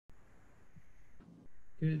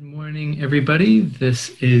Good morning, everybody.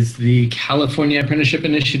 This is the California Apprenticeship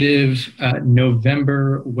Initiative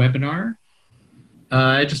November webinar.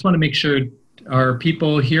 I just want to make sure, are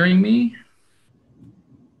people hearing me?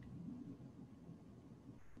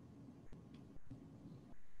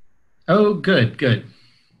 Oh, good, good.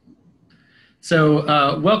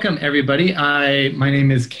 So welcome, everybody. My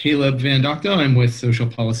name is Caleb Van Docto. I'm with Social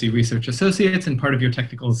Policy Research Associates and part of your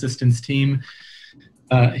technical assistance team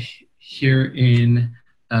here in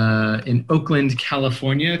Oakland,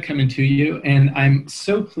 California, coming to you. And I'm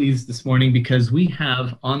so pleased this morning because we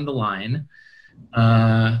have on the line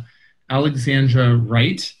Alexandra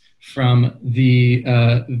Wright from the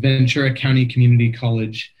Ventura County Community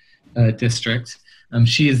College District.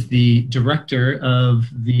 She is the director of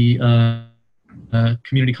the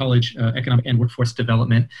Community College Economic and Workforce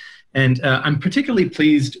Development. And I'm particularly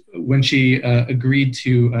pleased when she agreed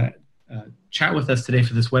to chat with us today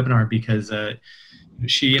for this webinar because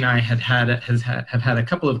she and I have had a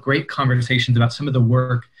couple of great conversations about some of the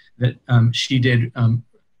work that she did.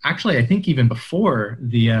 Actually, I think even before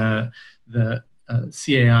the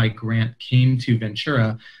CAI grant came to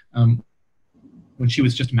Ventura, when she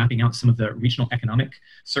was just mapping out some of the regional economic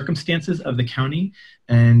circumstances of the county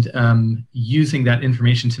and using that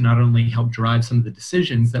information to not only help drive some of the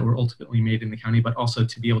decisions that were ultimately made in the county, but also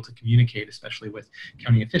to be able to communicate, especially with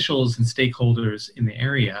county officials and stakeholders in the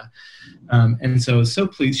area. And so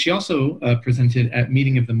pleased. She also presented at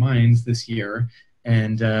Meeting of the Minds this year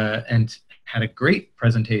and had a great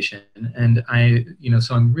presentation. And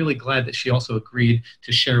so I'm really glad that she also agreed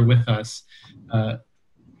to share with us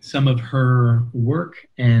some of her work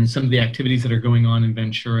and some of the activities that are going on in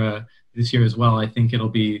Ventura this year as well. I think it'll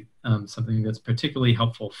be something that's particularly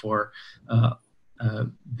helpful for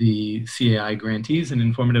the CAI grantees and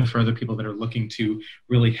informative for other people that are looking to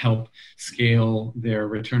really help scale their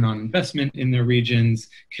return on investment in their regions,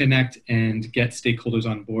 connect and get stakeholders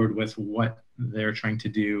on board with what they're trying to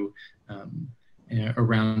do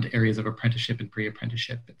around areas of apprenticeship and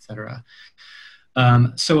pre-apprenticeship, et cetera.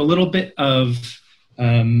 So a little bit of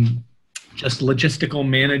just logistical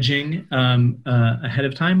managing ahead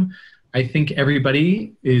of time. I think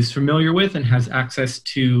everybody is familiar with and has access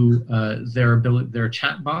to their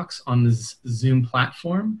chat box on the Zoom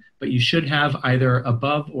platform, but you should have either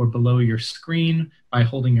above or below your screen by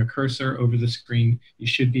holding your cursor over the screen. You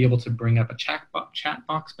should be able to bring up a chat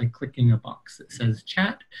box by clicking a box that says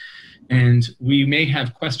chat. And we may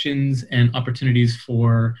have questions and opportunities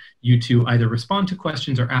for you to either respond to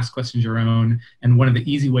questions or ask questions your own. And one of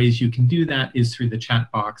the easy ways you can do that is through the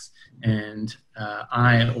chat box. And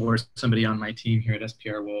I or somebody on my team here at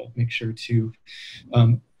SPR will make sure to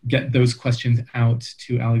get those questions out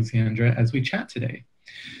to Alexandra as we chat today.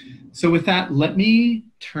 So with that, let me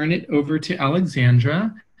turn it over to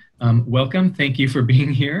Alexandra. Welcome, thank you for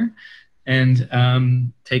being here,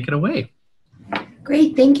 and take it away.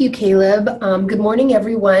 Great, thank you, Caleb. Good morning,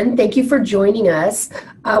 everyone. Thank you for joining us.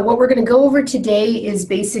 What we're going to go over today is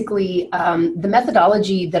basically the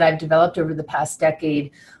methodology that I've developed over the past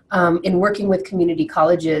decade in working with community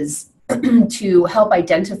colleges to help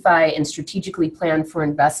identify and strategically plan for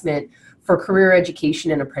investment for career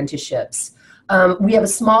education and apprenticeships. We have a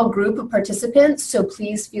small group of participants, so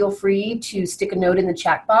please feel free to stick a note in the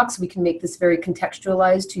chat box. We can make this very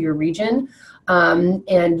contextualized to your region,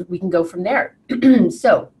 and we can go from there.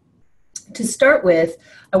 So, to start with,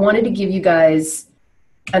 I wanted to give you guys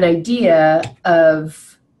an idea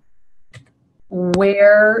of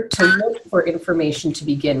where to look for information to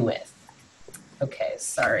begin with. Okay,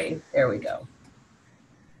 sorry, there we go.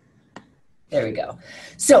 There we go.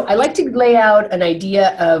 So I like to lay out an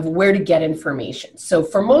idea of where to get information. So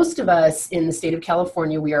for most of us in the state of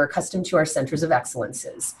California, we are accustomed to our centers of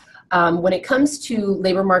excellences. When it comes to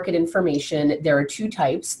labor market information, there are two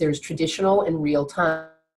types. There's traditional and real-time.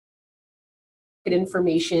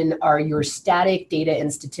 Information are your static data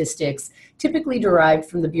and statistics, typically derived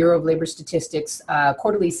from the Bureau of Labor Statistics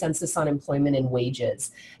quarterly census on employment and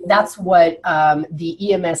wages. That's what the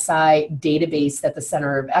EMSI database that the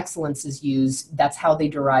Center of Excellences use, that's how they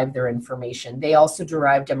derive their information. They also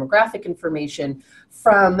derive demographic information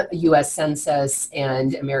from US Census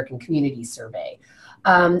and American Community Survey.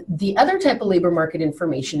 The other type of labor market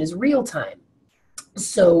information is real-time.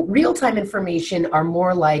 So real-time information are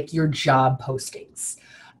more like your job postings.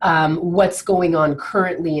 What's going on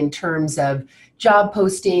currently in terms of job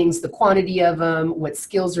postings, the quantity of them, what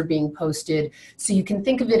skills are being posted. So you can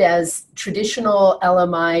think of it as traditional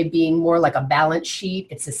LMI being more like a balance sheet.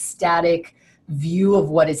 It's a static view of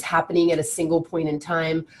what is happening at a single point in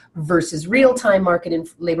time versus real-time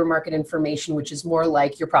labor market information, which is more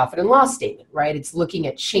like your profit and loss statement, right? It's looking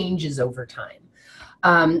at changes over time.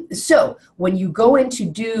 So when you go in to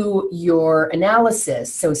do your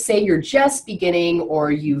analysis, so say you're just beginning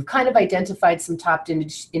or you've kind of identified some top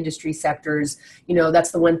industry sectors, you know,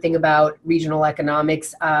 that's the one thing about regional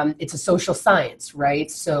economics. It's a social science, right?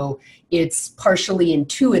 So it's partially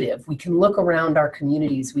intuitive. We can look around our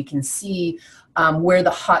communities. We can see where the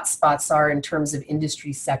hot spots are in terms of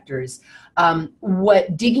industry sectors.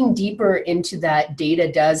 What digging deeper into that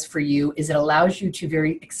data does for you is it allows you to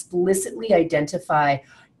very explicitly identify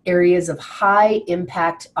areas of high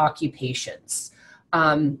impact occupations.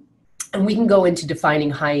 And we can go into defining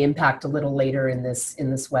high impact a little later in this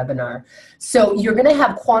webinar. So you're going to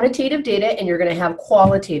have quantitative data and you're going to have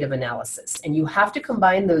qualitative analysis. And you have to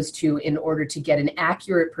combine those two in order to get an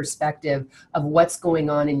accurate perspective of what's going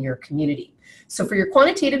on in your community. So for your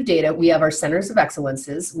quantitative data, we have our centers of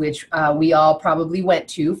excellences, which we all probably went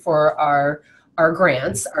to for our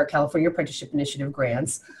grants, our California Apprenticeship Initiative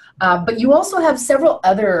grants. But you also have several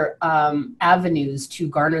other avenues to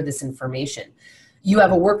garner this information. You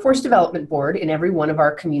have a workforce development board in every one of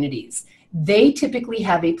our communities. They typically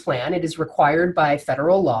have a plan. It is required by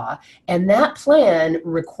federal law, and that plan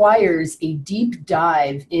requires a deep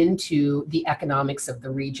dive into the economics of the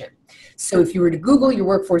region. So if you were to Google your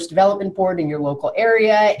workforce development board in your local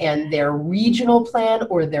area and their regional plan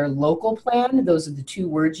or their local plan, those are the two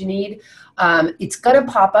words you need, it's going to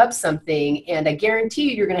pop up something, and I guarantee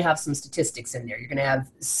you, you're going to have some statistics in there. You're going to have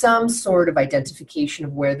some sort of identification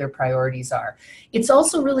of where their priorities are. It's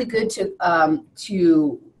also really good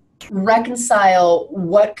to reconcile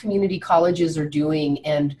what community colleges are doing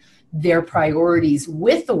and their priorities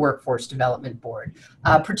with the Workforce Development Board,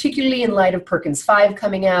 particularly in light of Perkins 5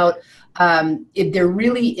 coming out. There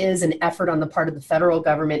really is an effort on the part of the federal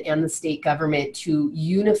government and the state government to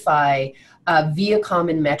unify via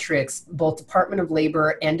common metrics, both Department of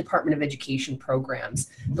Labor and Department of Education programs.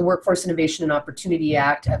 The Workforce Innovation and Opportunity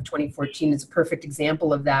Act of 2014 is a perfect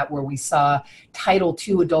example of that, where we saw Title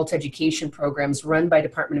II adult education programs run by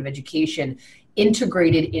Department of Education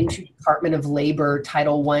integrated into Department of Labor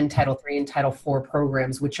Title I, Title III, and Title IV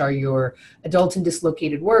programs, which are your adult and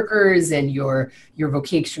dislocated workers and your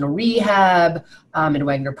vocational rehab and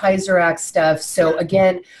Wagner-Peiser Act stuff. So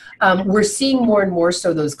again, we're seeing more and more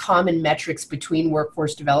so those common metrics between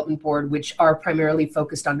Workforce Development Board, which are primarily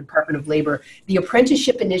focused on Department of Labor. The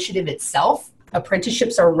apprenticeship initiative itself,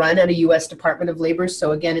 apprenticeships are run at a U.S. Department of Labor.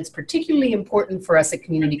 So again, it's particularly important for us at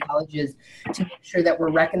community colleges to make sure that we're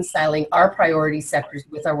reconciling our priority sectors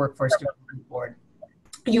with our Workforce Development Board.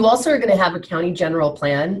 You also are going to have a county general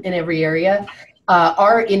plan in every area.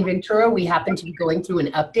 In Ventura, we happen to be going through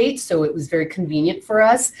an update, so it was very convenient for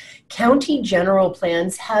us. County general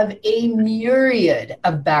plans have a myriad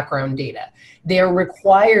of background data. They are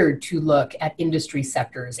required to look at industry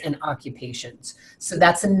sectors and occupations. So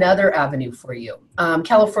that's another avenue for you.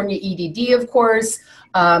 California EDD, of course,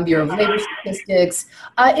 Bureau of Labor Statistics.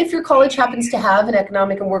 If your college happens to have an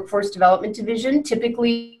economic and workforce development division,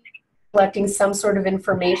 typically collecting some sort of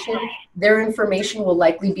information, their information will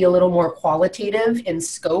likely be a little more qualitative in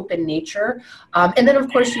scope and nature. And then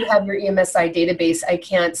of course you have your EMSI database. I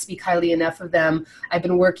can't speak highly enough of them. I've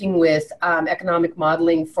been working with economic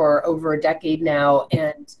modeling for over a decade now,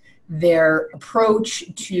 and their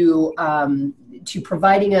approach to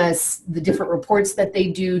providing us the different reports that they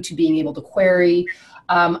do, to being able to query.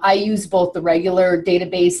 I use both the regular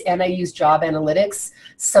database and I use job analytics.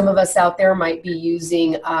 Some of us out there might be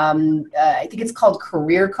using, I think it's called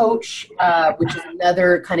Career Coach, which is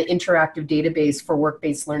another kind of interactive database for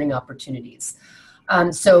work-based learning opportunities.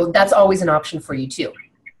 So that's always an option for you too.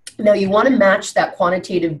 Now you want to match that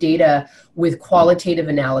quantitative data with qualitative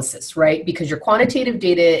analysis, right? Because your quantitative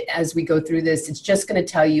data, as we go through this, it's just going to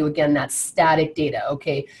tell you, again, that static data.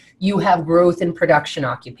 Okay, you have growth in production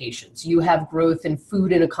occupations, you have growth in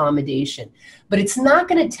food and accommodation, but it's not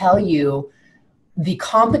going to tell you the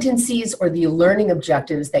competencies or the learning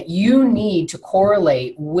objectives that you need to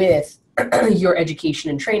correlate with your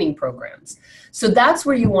education and training programs. So that's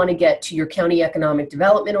where you want to get to your county economic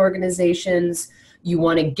development organizations. You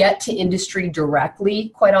want to get to industry directly,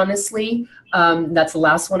 quite honestly. That's the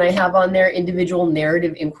last one I have on there, individual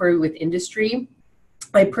narrative inquiry with industry.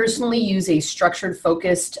 I personally use a structured,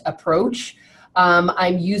 focused approach.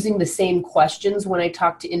 I'm using the same questions when I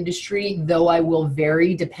talk to industry, though I will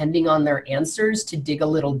vary depending on their answers to dig a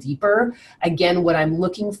little deeper. Again, what I'm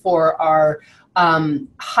looking for are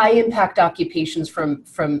high impact occupations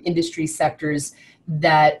from industry sectors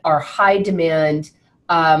that are high demand,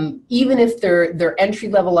 even if they're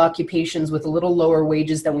entry-level occupations with a little lower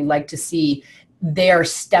wages than we like to see. They are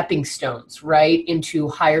stepping stones, right, into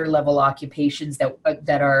higher level occupations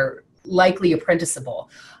that are likely apprenticeable.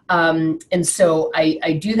 And so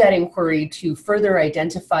I do that inquiry to further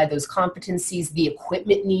identify those competencies, the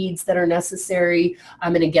equipment needs that are necessary,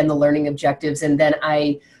 and again, the learning objectives. And then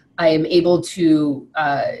I am able to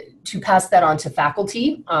pass that on to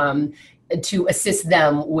faculty to assist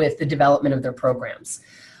them with the development of their programs.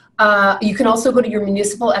 You can also go to your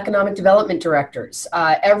municipal economic development directors.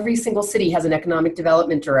 Every single city has an economic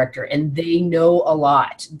development director, and they know a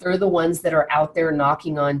lot. They're the ones that are out there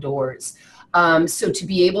knocking on doors. So to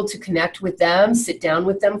be able to connect with them, sit down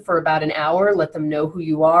with them for about an hour, let them know who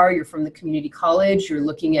you are, you're from the community college, you're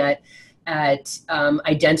looking at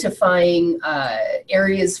identifying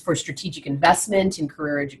areas for strategic investment in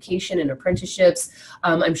career education and apprenticeships.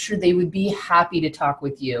 I'm sure they would be happy to talk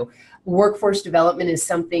with you. Workforce development is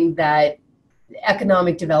something that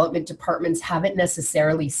economic development departments haven't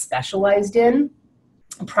necessarily specialized in.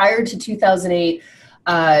 Prior to 2008,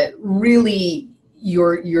 really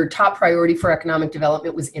your top priority for economic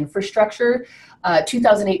development was infrastructure.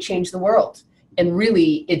 2008 changed the world, and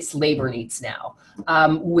really it's labor needs now.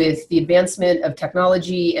 With the advancement of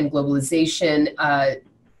technology and globalization,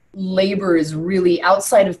 labor is really,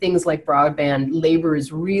 outside of things like broadband, labor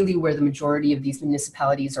is really where the majority of these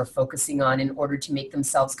municipalities are focusing on in order to make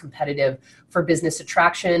themselves competitive for business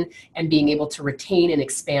attraction and being able to retain and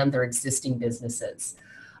expand their existing businesses.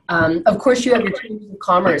 Of course, you have your chambers of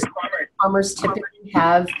commerce. Commerce typically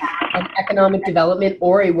have an economic development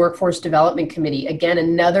or a workforce development committee. Again,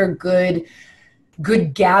 another good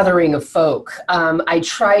gathering of folk. I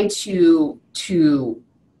try to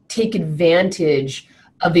take advantage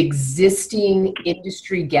of existing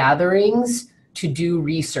industry gatherings to do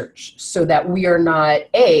research so that we are not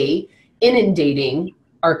inundating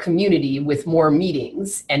our community with more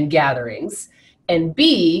meetings and gatherings, and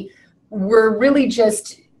B, we're really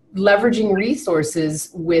just leveraging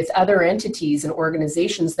resources with other entities and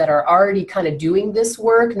organizations that are already kind of doing this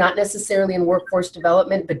work, not necessarily in workforce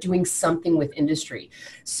development, but doing something with industry.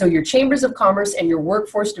 So your chambers of commerce and your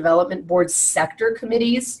workforce development board sector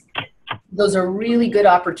committees, those are really good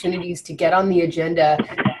opportunities to get on the agenda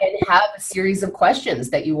and have a series of questions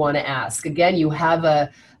that you want to ask. Again, you have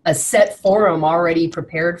a set forum already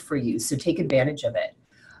prepared for you, so take advantage of it.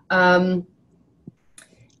 Are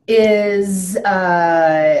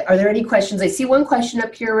there any questions? I see one question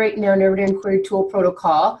up here right now, Narrative Inquiry Tool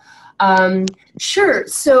Protocol. Sure,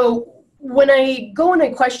 so when I go and I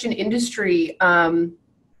question industry, I'm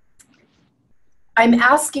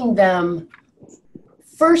asking them,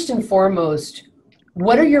 first and foremost,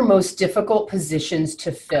 what are your most difficult positions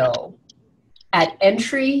to fill at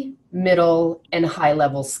entry, middle, and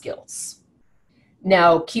high-level skills?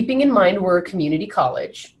 Now, keeping in mind we're a community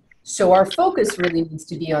college, so our focus really needs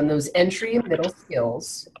to be on those entry and middle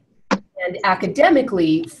skills. And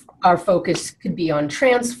academically, our focus could be on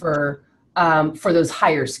transfer for those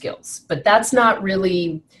higher skills. But that's not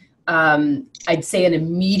really, I'd say, an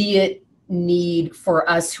immediate need for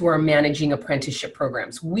us who are managing apprenticeship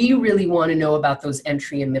programs. We really want to know about those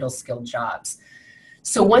entry and middle skill jobs.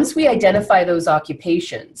 So once we identify those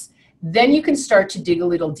occupations, then you can start to dig a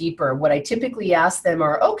little deeper. What I typically ask them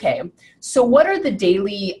are, okay, so what are the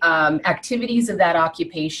daily activities of that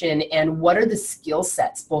occupation, and what are the skill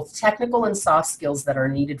sets, both technical and soft skills, that are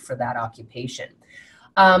needed for that occupation?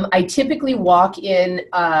 I typically walk in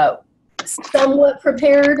somewhat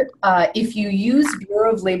prepared. If you use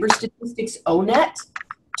Bureau of Labor Statistics ONET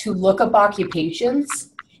to look up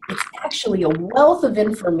occupations, it's actually a wealth of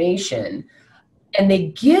information, and they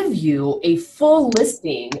give you a full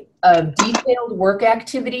listing of detailed work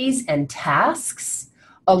activities and tasks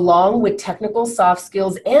along with technical soft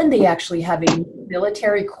skills, and they actually have a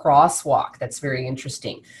military crosswalk that's very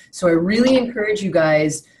interesting. So I really encourage you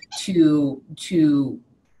guys to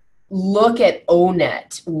look at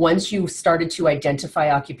ONET once you've started to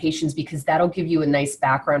identify occupations, because that'll give you a nice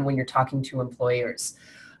background when you're talking to employers.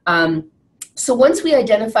 So once we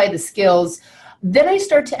identify the skills, then I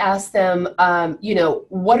start to ask them, you know,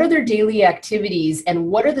 what are their daily activities and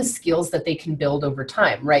what are the skills that they can build over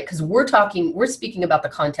time, right? Because we're speaking about the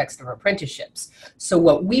context of apprenticeships. So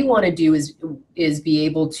what we want to do is be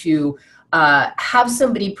able to have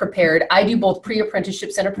somebody prepared. I do both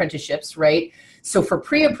pre-apprenticeships and apprenticeships, right? So for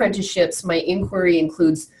pre-apprenticeships, my inquiry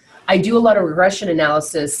includes, I do a lot of regression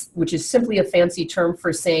analysis, which is simply a fancy term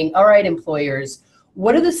for saying, all right, employers,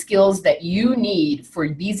 what are the skills that you need for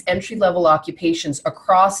these entry-level occupations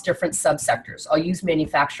across different subsectors? I'll use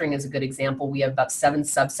manufacturing as a good example. We have about 7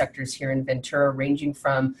 subsectors here in Ventura, ranging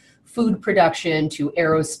from food production to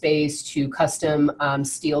aerospace to custom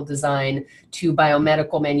steel design to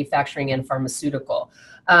biomedical manufacturing and pharmaceutical.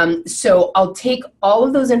 So I'll take all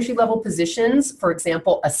of those entry-level positions, for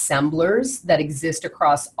example, assemblers that exist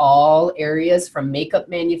across all areas from makeup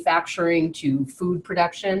manufacturing to food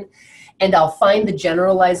production, and I'll find the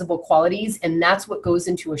generalizable qualities, and that's what goes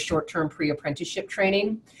into a short-term pre-apprenticeship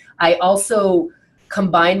training. I also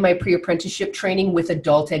combine my pre-apprenticeship training with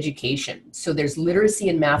adult education. So there's literacy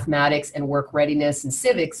in mathematics and work readiness and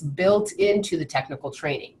civics built into the technical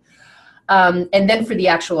training. And then for the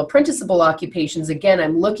actual apprenticeable occupations, again,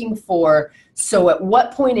 I'm looking for, so at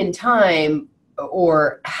what point in time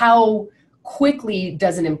or how quickly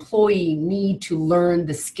does an employee need to learn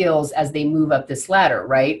the skills as they move up this ladder,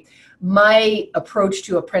 right? My approach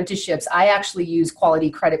to apprenticeships, I actually use quality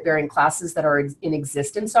credit-bearing classes that are in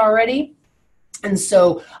existence already. And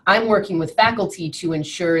so I'm working with faculty to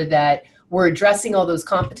ensure that we're addressing all those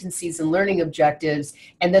competencies and learning objectives,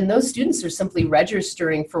 and then those students are simply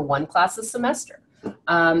registering for one class a semester.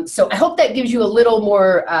 So I hope that gives you a little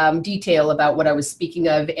more detail about what I was speaking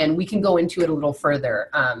of, and we can go into it a little further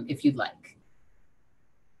if you'd like.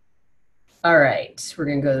 All right, we're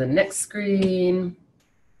gonna go to the next screen.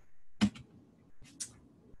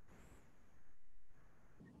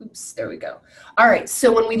 Oops, there we go. All right,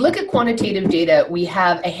 so when we look at quantitative data, we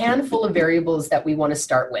have a handful of variables that we want to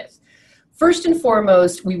start with. First and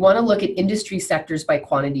foremost, we want to look at industry sectors by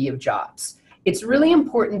quantity of jobs. It's really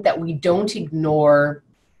important that we don't ignore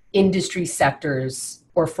industry sectors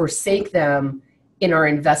or forsake them in our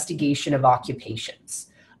investigation of occupations.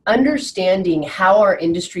 Understanding how our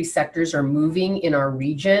industry sectors are moving in our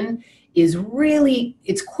region is really,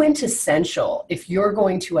 it's quintessential if you're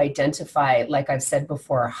going to identify, like I've said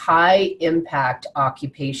before, high impact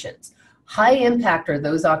occupations. High impact are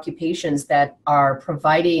those occupations that are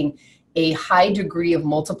providing a high degree of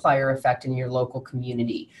multiplier effect in your local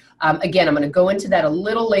community. Again, I'm going to go into that a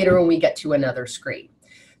little later when we get to another screen.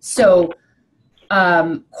 So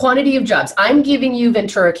quantity of jobs. I'm giving you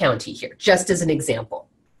Ventura County here, just as an example.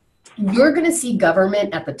 You're going to see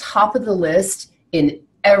government at the top of the list in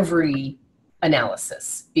every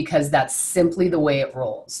analysis because that's simply the way it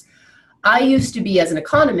rolls. I used to be, as an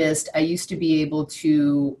economist, I used to be able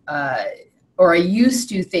to, or I used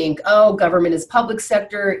to think, oh, government is public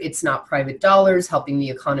sector, it's not private dollars helping the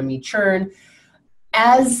economy churn.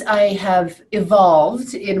 As I have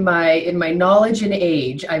evolved in my knowledge and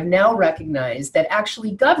age, I've now recognized that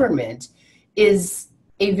actually government is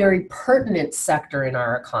a very pertinent sector in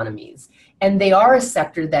our economies. And they are a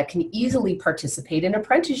sector that can easily participate in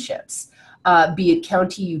apprenticeships, be it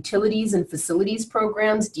county utilities and facilities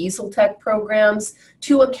programs, diesel tech programs,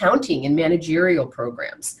 to accounting and managerial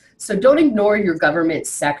programs. So don't ignore your government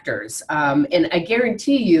sectors. And I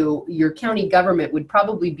guarantee you, your county government would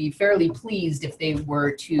probably be fairly pleased if they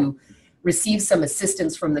were to receive some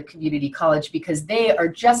assistance from the community college because they are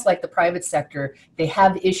just like the private sector. They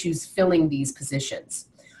have issues filling these positions.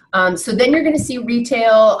 So then you're going to see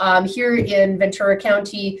retail. Here in Ventura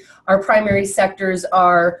County, our primary sectors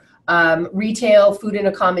are retail, food and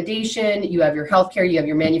accommodation, you have your healthcare, you have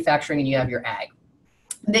your manufacturing, and you have your ag.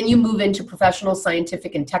 Then you move into professional,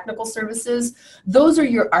 scientific, and technical services. Those are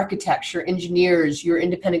your architects, your engineers, your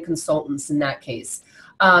independent consultants in that case.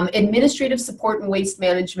 Administrative support and waste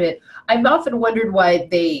management. I've often wondered why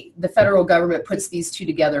the federal government puts these two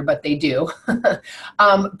together, but they do.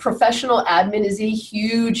 Professional admin is a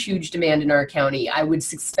huge, huge demand in our county. I would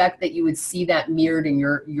suspect that you would see that mirrored in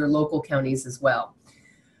your local counties as well.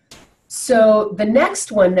 So the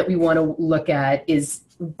next one that we want to look at is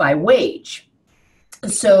by wage.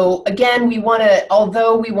 So again, we want to,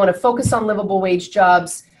 although we want to focus on livable wage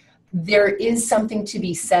jobs, there is something to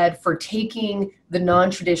be said for taking the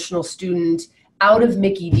non-traditional student out of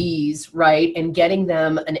Mickey D's, right, and getting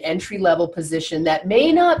them an entry-level position that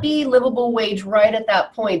may not be livable wage right at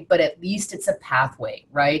that point, but at least it's a pathway,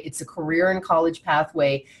 right? It's a career and college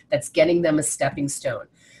pathway that's getting them a stepping stone.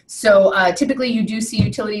 So typically you do see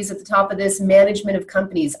utilities at the top of this, management of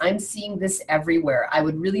companies. I'm seeing this everywhere. I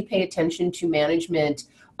would really pay attention to management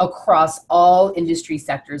across all industry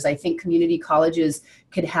sectors. I think community colleges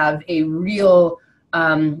could have a real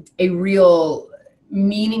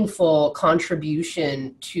meaningful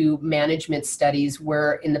contribution to management studies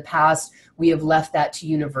where in the past we have left that to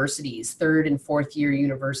universities, third and fourth year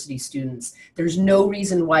university students. There's no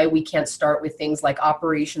reason why we can't start with things like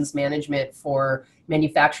operations management for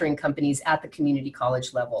manufacturing companies at the community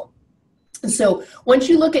college level. So once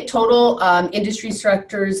you look at total industry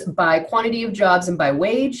sectors by quantity of jobs and by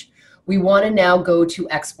wage, we want to now go to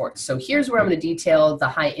exports. So here's where I'm going to detail the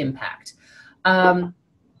high impact.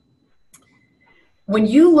 When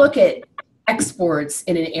you look at exports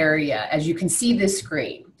in an area, as you can see this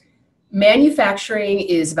screen, Manufacturing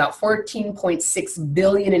is about 14.6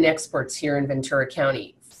 billion in exports here in Ventura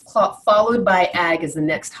County, followed by ag as the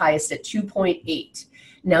next highest at 2.8.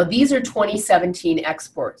 Now, these are 2017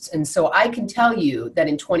 exports. And so I can tell you that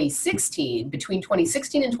in 2016, between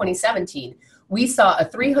 2016 and 2017, we saw a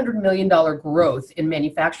 $300 million growth in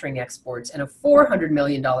manufacturing exports and a $400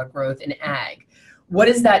 million growth in ag. What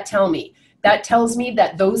does that tell me? That tells me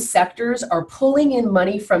that those sectors are pulling in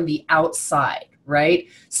money from the outside, right?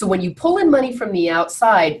 So when you pull in money from the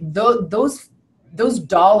outside, those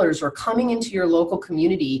dollars are coming into your local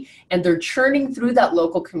community, and they're churning through that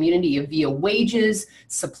local community via wages,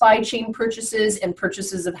 supply chain purchases, and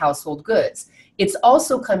purchases of household goods. It's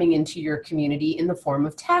also coming into your community in the form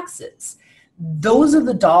of taxes. Those are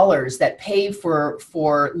the dollars that pay for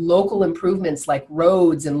local improvements like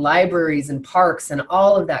roads and libraries and parks and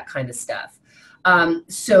all of that kind of stuff.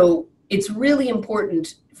 So it's really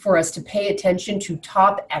important for us to pay attention to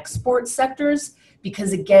top export sectors,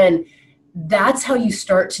 because again, that's how you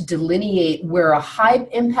start to delineate where a high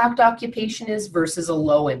impact occupation is versus a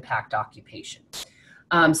low impact occupation.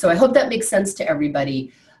 So I hope that makes sense to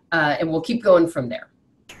everybody, and we'll keep going from there.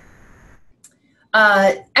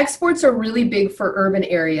 Exports are really big for urban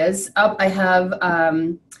areas. I have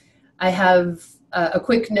a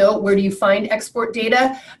quick note. Where do you find export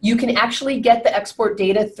data? You can actually get the export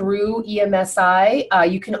data through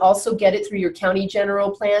EMSI. You can also get it through your county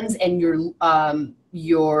general plans, and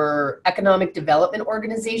your economic development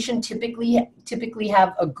organization typically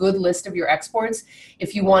have a good list of your exports.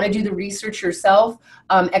 If you want to do the research yourself,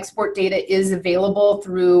 export data is available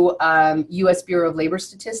through U.S. Bureau of Labor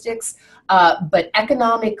Statistics. But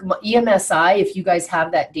economic EMSI, if you guys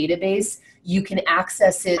have that database, you can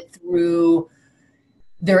access it through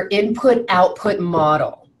their input-output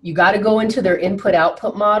model. You got to go into their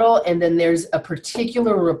input-output model, and then there's a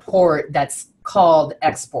particular report that's called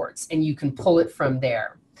exports, and you can pull it from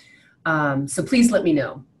there. So please let me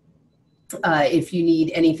know if you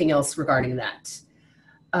need anything else regarding that.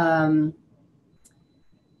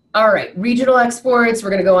 All right, regional exports, we're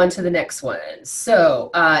going to go on to the next one.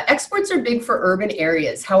 So exports are big for urban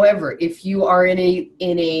areas. However, if you are in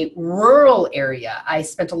a rural area, I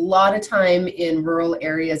spent a lot of time in rural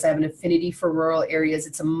areas. I have an affinity for rural areas.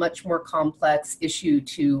 It's a much more complex issue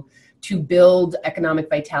to build economic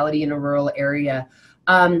vitality in a rural area.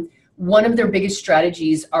 One of their biggest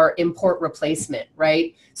strategies are import replacement,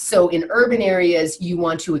 right? So in urban areas, you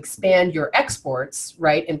want to expand your exports,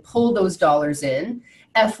 right, and pull those dollars in.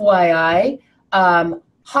 FYI,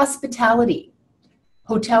 hospitality,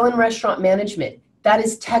 hotel and restaurant management, that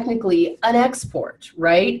is technically an export,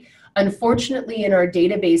 right? Unfortunately, in our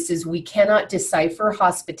databases, we cannot decipher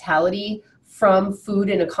hospitality from food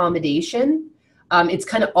and accommodation. It's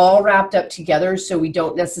kind of all wrapped up together, so we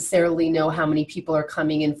don't necessarily know how many people are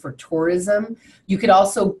coming in for tourism. You could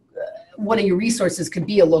also, one of your resources could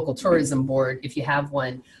be a local tourism board if you have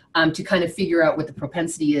one, to kind of figure out what the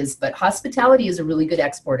propensity is. But hospitality is a really good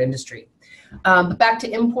export industry. But back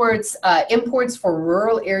to imports. Imports for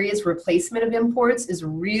rural areas, replacement of imports is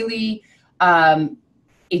really a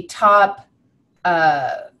top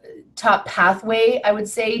pathway, I would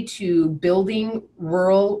say, to building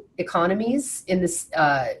rural economies in this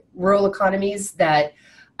rural economies that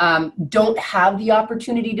don't have the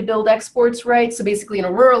opportunity to build exports, right? So basically in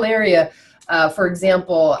a rural area, for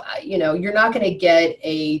example, you're not going to get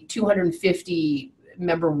a 250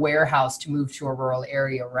 member warehouse to move to a rural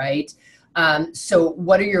area, right? So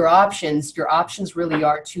what are your options? Your options really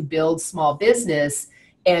are to build small business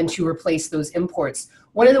and to replace those imports.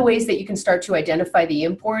 One of the ways that you can start to identify the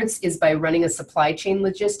imports is by running a supply chain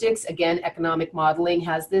logistics. Again, economic modeling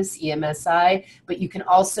has this, EMSI, but you can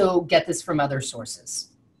also get this from other sources.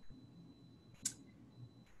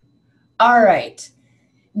 All right,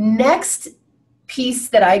 next piece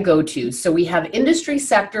that I go to. So we have industry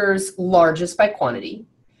sectors largest by quantity.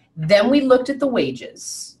 Then we looked at the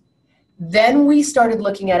wages. Then we started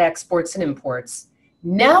looking at exports and imports.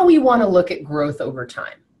 Now we want to look at growth over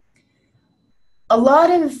time. A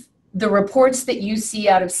lot of the reports that you see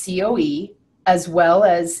out of COE, as well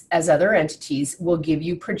as other entities, will give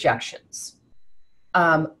you projections.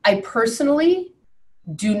 I personally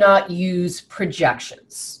do not use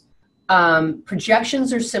projections.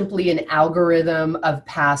 Projections are simply an algorithm of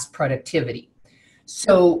past productivity.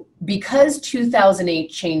 So because 2008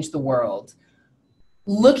 changed the world,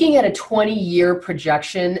 looking at a 20-year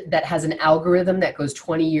projection that has an algorithm that goes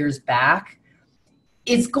 20 years back,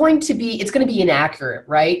 it's going to be inaccurate,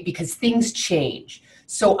 right? Because things change.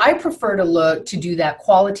 So I prefer to do that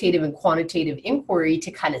qualitative and quantitative inquiry to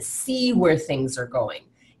kind of see where things are going.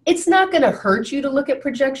 It's not going to hurt you to look at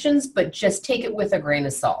projections, but just take it with a grain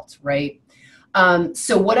of salt, right?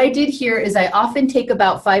 So what I did here is I often take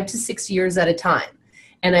about 5 to 6 years at a time,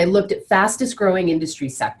 and I looked at fastest growing industry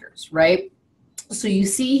sectors, right? So you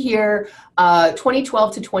see here,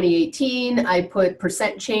 2012 to 2018, I put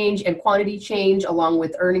percent change and quantity change along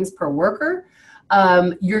with earnings per worker.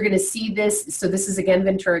 You're going to see this. So this is again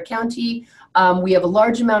Ventura County. We have a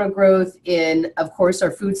large amount of growth in, of course,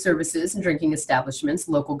 our food services and drinking establishments.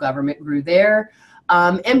 Local government grew there.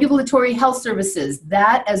 Ambulatory health services,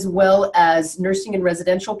 that as well as nursing and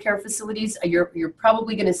residential care facilities, you're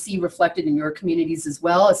probably going to see reflected in your communities as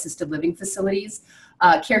well, assisted living facilities.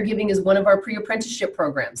 Caregiving is one of our pre-apprenticeship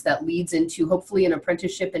programs that leads into hopefully an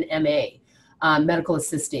apprenticeship in MA. Medical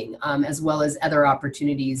assisting, as well as other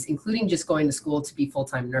opportunities, including just going to school to be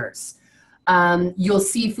full-time nurse. You'll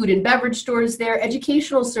see food and beverage stores there,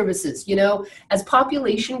 educational services, you know, as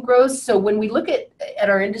population grows. So when we look at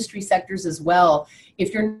our industry sectors as well,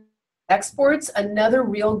 if you're exports, another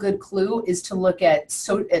real good clue is to look at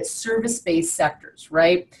service-based sectors,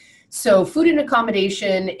 right? So food and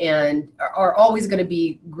accommodation are always going to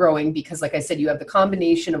be growing because, like I said, you have the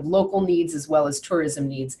combination of local needs as well as tourism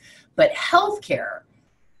needs. But healthcare,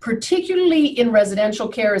 particularly in residential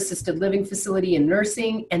care, assisted living facility, and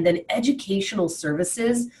nursing, and then educational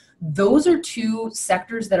services, those are two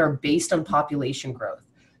sectors that are based on population growth.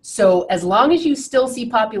 So as long as you still see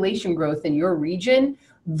population growth in your region,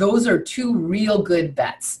 those are two real good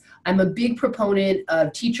bets. I'm a big proponent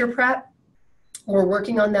of teacher prep. We're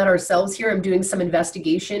working on that ourselves here. I'm doing some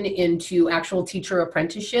investigation into actual teacher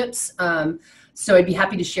apprenticeships. So I'd be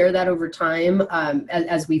happy to share that over time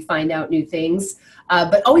as we find out new things.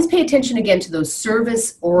 But always pay attention again to those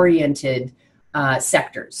service-oriented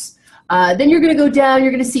sectors. Then you're going to go down,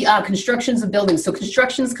 you're going to see constructions of buildings. So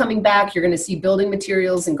construction's coming back. You're going to see building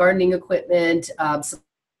materials and gardening equipment,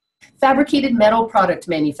 fabricated metal product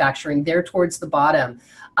manufacturing there towards the bottom.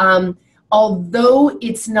 Although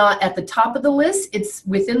it's not at the top of the list, it's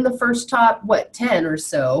within the first top, 10 or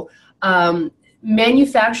so.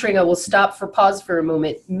 Manufacturing, I will pause for a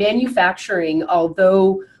moment. Manufacturing,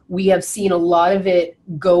 although we have seen a lot of it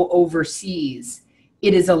go overseas,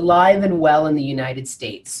 it is alive and well in the United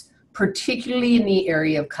States, particularly in the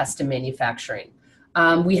area of custom manufacturing.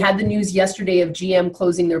 We had the news yesterday of GM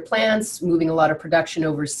closing their plants, moving a lot of production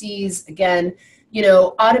overseas. Again, you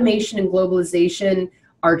know, automation and globalization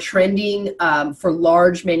are trending for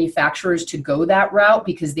large manufacturers to go that route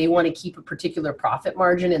because they want to keep a particular profit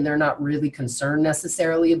margin and they're not really concerned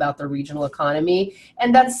necessarily about the regional economy.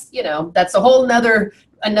 And that's, you know, that's a whole another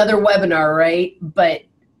webinar, right? But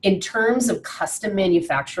in terms of custom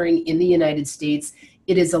manufacturing in the United States,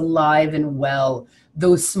 it is alive and well.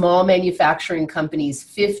 Those small manufacturing companies,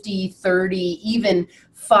 50, 30, even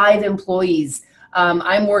 5 employees.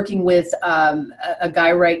 I'm working with a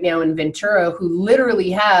guy right now in Ventura who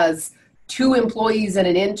literally has 2 employees and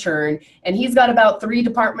an intern, and he's got about 3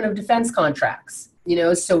 Department of Defense contracts. You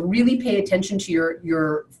know, so really pay attention to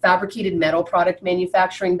your fabricated metal product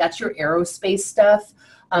manufacturing. That's your aerospace stuff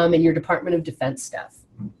and your Department of Defense stuff.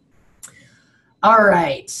 All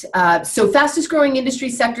right, so fastest growing industry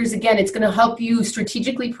sectors, again, it's going to help you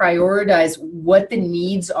strategically prioritize what the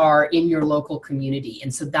needs are in your local community.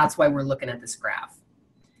 And so that's why we're looking at this graph.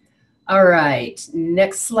 All right,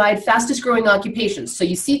 next slide, fastest growing occupations. So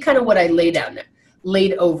you see kind of what I laid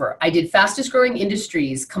over. I did fastest growing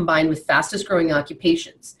industries combined with fastest growing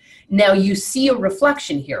occupations. Now you see a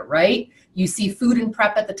reflection here, right? You see food and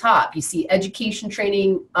prep at the top. You see education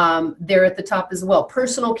training there at the top as well.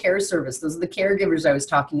 Personal care service, those are the caregivers I was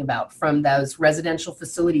talking about from those residential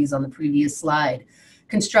facilities on the previous slide.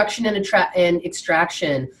 Construction and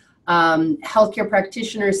extraction, healthcare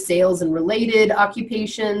practitioners, sales and related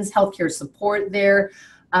occupations, healthcare support there.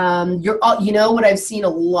 You know what I've seen a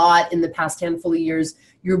lot in the past handful of years,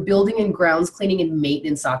 your building and grounds cleaning and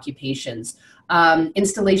maintenance occupations.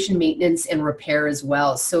 Installation, maintenance, and repair as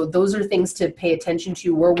well. So those are things to pay attention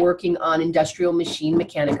to. We're working on industrial machine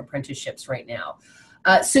mechanic apprenticeships right now.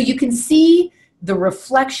 So you can see the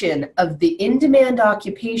reflection of the in-demand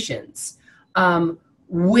occupations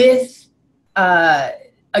with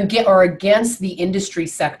against the industry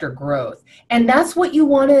sector growth. And that's what you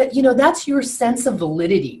want to, you know, that's your sense of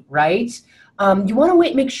validity, right? You want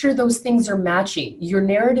to make sure those things are matching. Your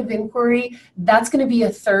narrative inquiry, that's going to be a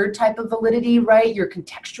third type of validity, right? Your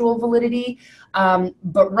contextual validity.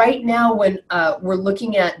 But right now, when we're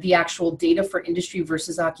looking at the actual data for industry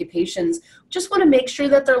versus occupations, just want to make sure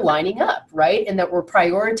that they're lining up, right? And that we're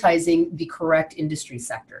prioritizing the correct industry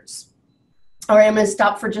sectors. All right, I'm going to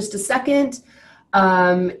stop for just a second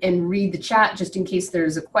and read the chat just in case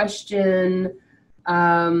there's a question.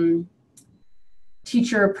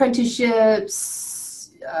 Teacher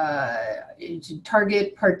apprenticeships,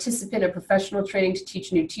 target participant in professional training to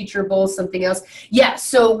teach new teacher bowl, something else. Yeah,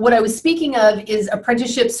 so what I was speaking of is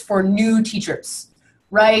apprenticeships for new teachers,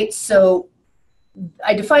 right? So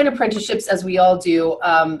I define apprenticeships as we all do.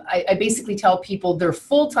 I basically tell people they're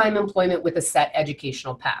full-time employment with a set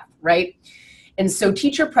educational path, right? And so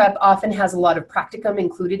teacher prep often has a lot of practicum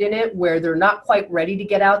included in it where they're not quite ready to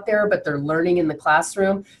get out there, but they're learning in the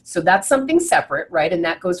classroom. So that's something separate, right? And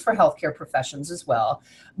that goes for healthcare professions as well.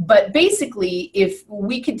 But basically, if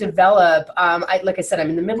we could develop, like I said, I'm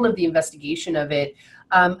in the middle of the investigation of it,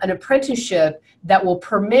 an apprenticeship that will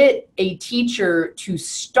permit a teacher to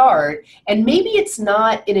start, and maybe it's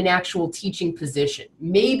not in an actual teaching position.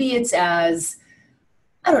 Maybe it's as,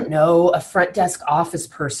 I don't know, a front desk office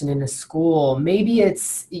person in a school. Maybe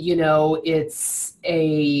it's, you know, it's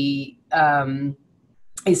a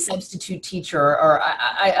substitute teacher, or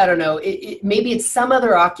I don't know. Maybe it's some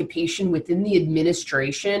other occupation within the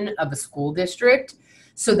administration of a school district,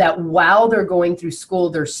 so that while they're going through school,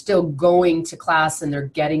 they're still going to class and they're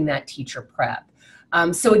getting that teacher prep.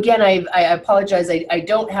 So again, I apologize. I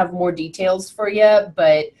don't have more details for you,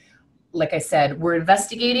 but like I said, we're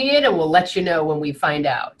investigating it and we'll let you know when we find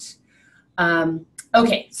out.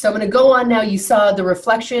 Okay, so I'm going to go on now. You saw the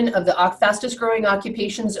reflection of the fastest growing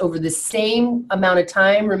occupations over the same amount of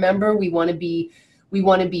time. Remember, we want to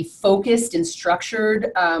be focused and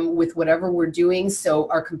structured with whatever we're doing, so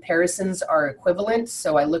our comparisons are equivalent.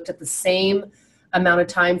 So I looked at the same amount of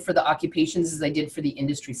time for the occupations as I did for the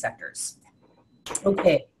industry sectors.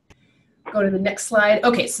 Okay. Go to the next slide.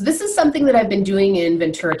 Okay, so this is something that I've been doing in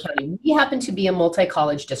Ventura County. We happen to be a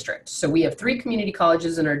multi-college district. So we have 3 community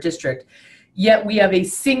colleges in our district, yet we have a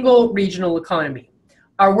single regional economy.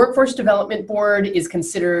 Our Workforce Development Board is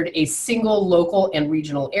considered a single local and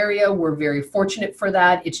regional area. We're very fortunate for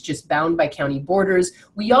that. It's just bound by county borders.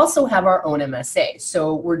 We also have our own MSA.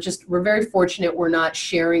 So we're very fortunate we're not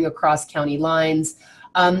sharing across county lines.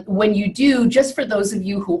 When you do, just for those of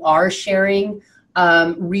you who are sharing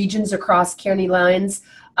regions across county lines.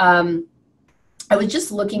 I was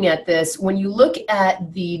just looking at this. When you look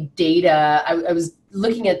at the data, I was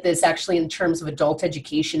looking at this actually in terms of adult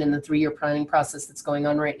education and the 3-year planning process that's going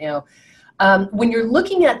on right now. When you're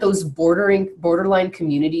looking at those borderline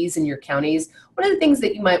communities in your counties, one of the things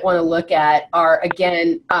that you might want to look at are,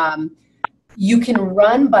 again, you can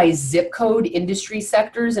run by zip code industry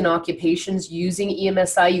sectors and occupations using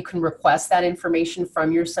EMSI. You can request that information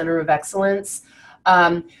from your Center of Excellence.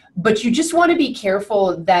 But you just want to be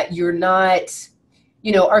careful that you're not,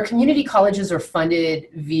 you know, our community colleges are funded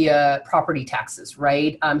via property taxes,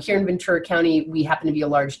 right? Here in Ventura County, we happen to be a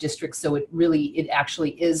large district, so it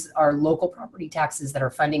actually is our local property taxes that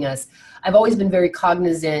are funding us. I've always been very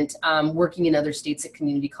cognizant, working in other states at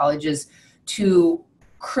community colleges, to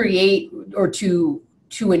create or to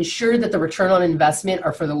ensure that the return on investment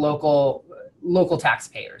are for the local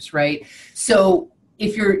taxpayers, right? So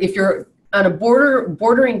if you're on a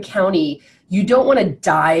bordering county, you don't want to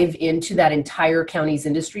dive into that entire county's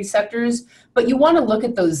industry sectors, but you want to look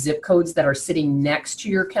at those zip codes that are sitting next to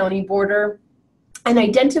your county border and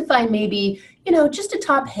identify maybe, you know, just a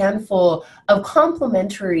top handful of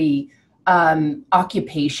complementary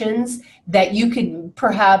occupations that you could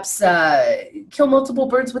perhaps kill multiple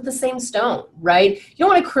birds with the same stone, right? You don't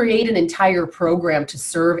want to create an entire program to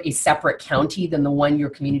serve a separate county than the one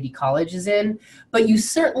your community college is in, but you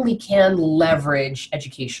certainly can leverage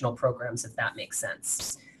educational programs if that makes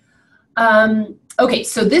sense. Okay,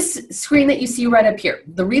 so this screen that you see right up here,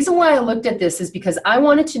 the reason why I looked at this is because I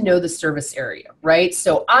wanted to know the service area, right?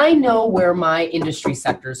 So I know where my industry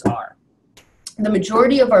sectors are. The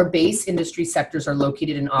majority of our base industry sectors are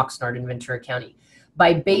located in Oxnard in Ventura County.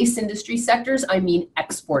 By base industry sectors, I mean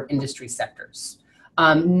export industry sectors.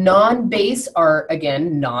 Non-base are,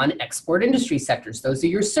 again, non-export industry sectors. Those are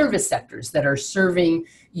your service sectors that are serving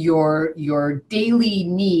your daily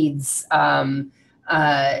needs in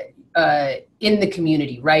the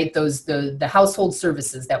community, right? The household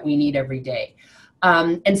services that we need every day.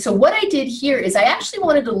 And so what I did here is I actually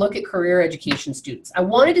wanted to look at career education students. I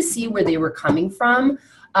wanted to see where they were coming from,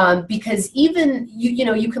 because even, you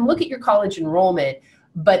know, you can look at your college enrollment,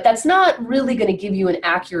 but that's not really going to give you an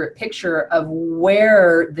accurate picture of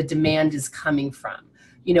where the demand is coming from.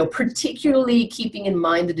 You know, particularly keeping in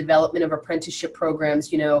mind the development of apprenticeship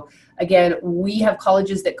programs. You know, again, we have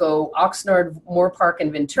colleges that go Oxnard, Moore Park,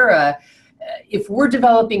 and Ventura. If we're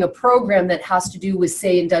developing a program that has to do with,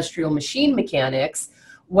 say, industrial machine mechanics,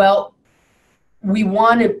 well, we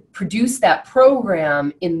want to produce that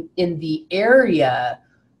program in the area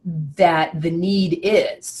that the need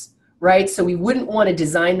is, right? So we wouldn't want to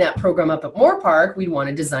design that program up at Moore Park. We'd want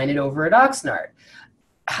to design it over at Oxnard.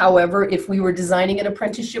 However, if we were designing an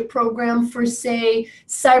apprenticeship program for, say,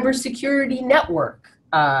 cybersecurity network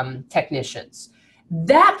technicians,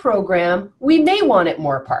 that program we may want at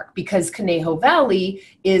Moore Park because Conejo Valley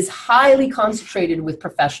is highly concentrated with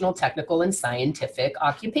professional, technical, and scientific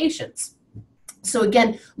occupations. So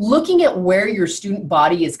again, looking at where your student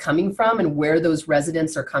body is coming from and where those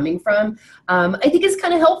residents are coming from, I think is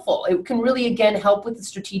kind of helpful. It can really, again, help with the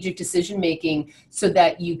strategic decision making so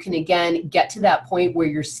that you can, again, get to that point where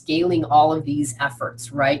you're scaling all of these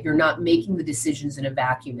efforts, right? You're not making the decisions in a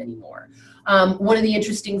vacuum anymore. One of the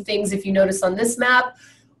interesting things, if you notice on this map,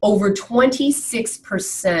 over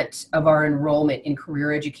 26% of our enrollment in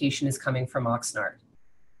career education is coming from Oxnard.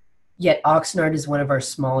 Yet Oxnard is one of our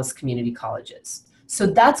smallest community colleges. So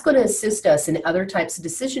that's going to assist us in other types of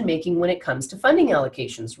decision making when it comes to funding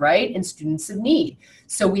allocations, right? And students of need.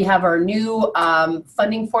 So we have our new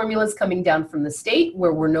funding formulas coming down from the state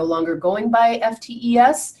where we're no longer going by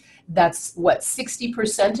FTES. That's what,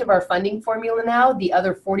 60% of our funding formula now. The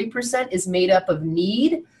other 40% is made up of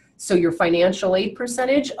need. So your financial aid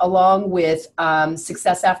percentage along with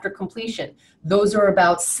success after completion. Those are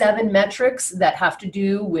about 7 metrics that have to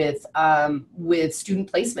do with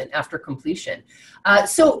student placement after completion.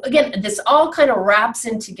 So again, this all kind of wraps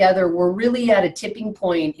in together. We're really at a tipping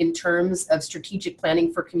point in terms of strategic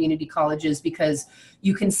planning for community colleges because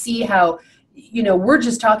you can see how, you know, we're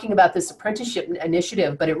just talking about this apprenticeship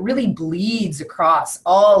initiative, but it really bleeds across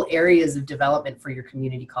all areas of development for your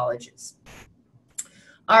community colleges.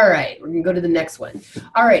 All right, we're gonna go to the next one.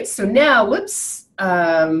 All right, so now, whoops,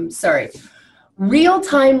 sorry.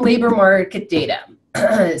 Real-time labor market data.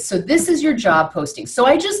 So this is your job posting. So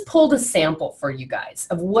I just pulled a sample for you guys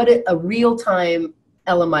of what a real-time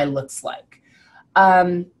LMI looks like.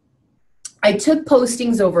 I took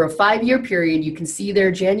postings over a 5-year period. You can see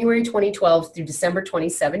there January 2012 through December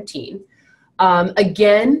 2017.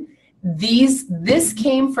 Again, this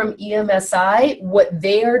came from EMSI. What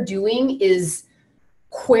they are doing is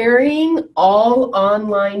querying all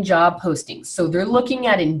online job postings. So they're looking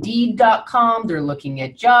at Indeed.com, they're looking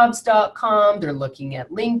at Jobs.com, they're looking at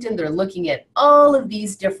LinkedIn, they're looking at all of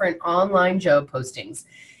these different online job postings.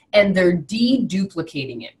 And they're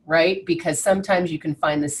deduplicating it, right? Because sometimes you can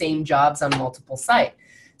find the same jobs on multiple sites.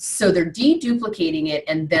 So they're deduplicating it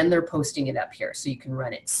and then they're posting it up here so you can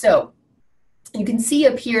run it. So you can see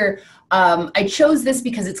up here, I chose this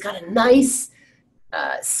because it's got a nice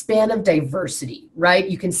span of diversity, right?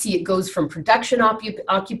 You can see it goes from production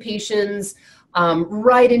occupations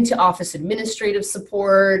right into office administrative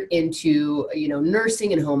support, into, you know,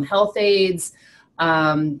 nursing and home health aides.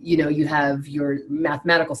 You know, you have your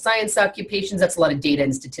mathematical science occupations. That's a lot of data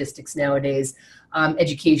and statistics nowadays.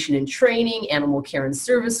 Education and training, animal care and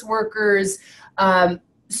service workers.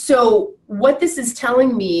 So what this is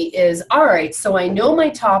telling me is, all right, so I know my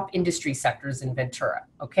top industry sectors in Ventura,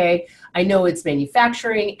 okay? I know it's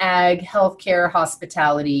manufacturing, ag, healthcare,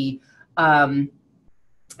 hospitality, and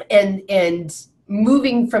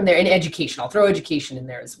moving from there, and education. I'll throw education in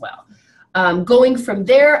there as well. Going from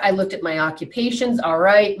there, I looked at my occupations. All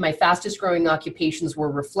right, my fastest growing occupations were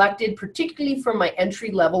reflected, particularly from my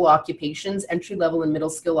entry-level occupations, entry-level and middle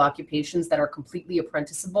skill occupations that are completely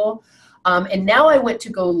apprenticeable. And now I went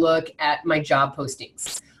to go look at my job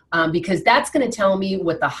postings because that's going to tell me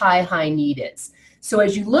what the high need is. So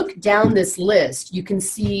as you look down this list, you can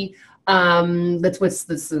see, this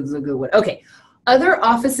is a good one. Okay. Other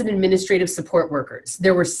office and administrative support workers.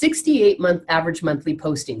 There were 68 average monthly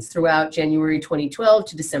postings throughout January 2012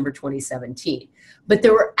 to December 2017. But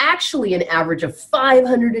there were actually an average of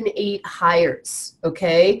 508 hires,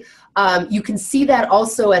 okay? You can see that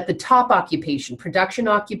also at the top occupation, production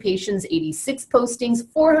occupations, 86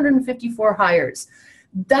 postings, 454 hires.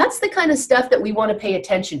 That's the kind of stuff that we want to pay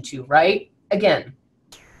attention to, right? Again,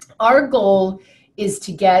 our goal is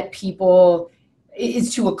to get people,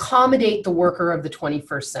 is to accommodate the worker of the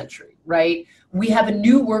 21st century, right? We have a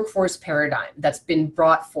new workforce paradigm that's been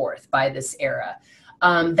brought forth by this era.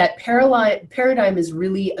 That paradigm is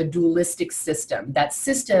really a dualistic system. That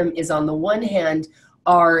system is, on the one hand,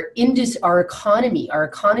 our economy. Our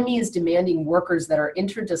economy is demanding workers that are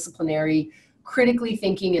interdisciplinary, critically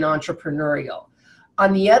thinking, and entrepreneurial.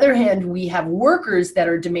 On the other hand, we have workers that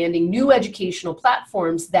are demanding new educational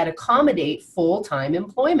platforms that accommodate full-time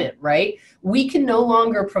employment, right? We can no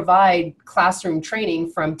longer provide classroom training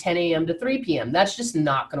from 10 a.m. to 3 p.m. That's just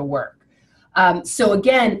not going to work. So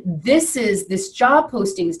again, this job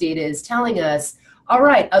postings data is telling us, all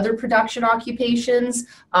right, other production occupations,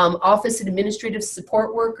 office and administrative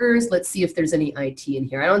support workers. Let's see if there's any IT in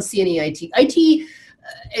here. I don't see any IT. IT,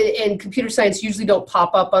 and computer science usually don't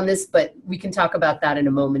pop up on this, but we can talk about that in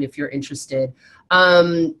a moment if you're interested.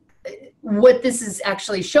 What this is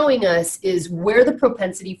actually showing us is where the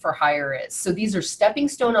propensity for hire is. So these are stepping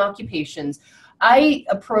stone occupations. I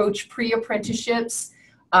approach pre-apprenticeships.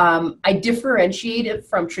 I differentiate it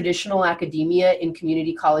from traditional academia in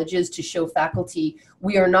community colleges to show faculty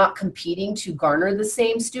we are not competing to garner the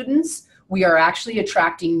same students. We are actually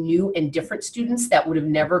attracting new and different students that would have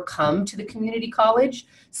never come to the community college.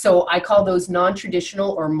 So I call those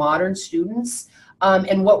non-traditional or modern students.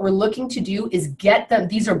 And what we're looking to do is get them,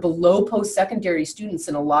 these are below post-secondary students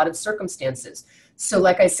in a lot of circumstances. So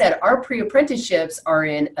like I said, our pre-apprenticeships are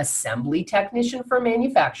in assembly technician for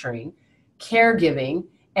manufacturing, caregiving,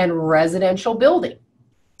 and residential building.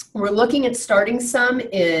 We're looking at starting some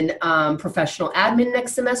in professional admin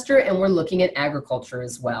next semester, and we're looking at agriculture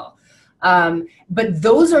as well. But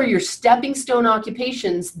those are your stepping stone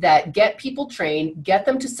occupations that get people trained, get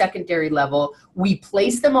them to secondary level. We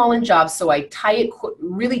place them all in jobs, so I tie it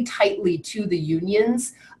really tightly to the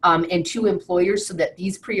unions and to employers so that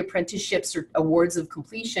these pre-apprenticeships or awards of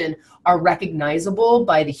completion are recognizable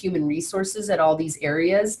by the human resources at all these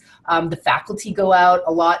areas. The faculty go out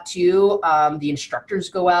a lot too. The instructors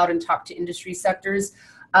go out and talk to industry sectors.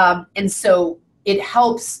 And so it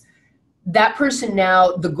helps that person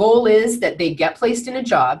now. The goal is that they get placed in a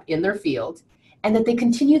job in their field and that they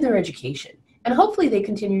continue their education. And hopefully they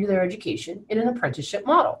continue their education in an apprenticeship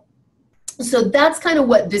model. So that's kind of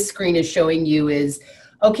what this screen is showing you is,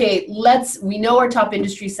 okay, we know our top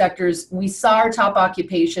industry sectors, we saw our top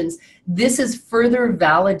occupations. This is further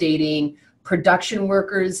validating production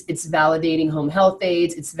workers, it's validating home health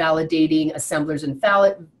aides, it's validating assemblers and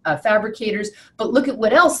fabricators. But look at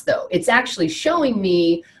what else though. It's actually showing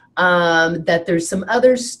me that there's some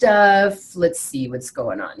other stuff. Let's see what's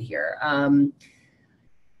going on here.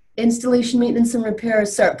 Installation, maintenance, and repair.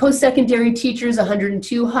 Sorry, post-secondary teachers,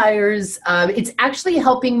 102 hires. It's actually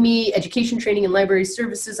helping me, education, training, and library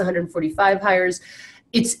services, 145 hires.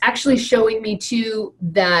 It's actually showing me too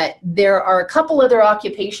that there are a couple other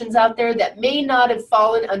occupations out there that may not have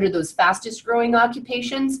fallen under those fastest growing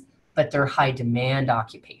occupations, but they're high demand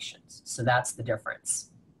occupations. So that's the difference.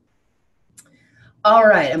 All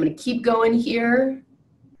right, I'm going to keep going here.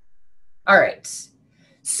 All right,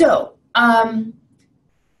 so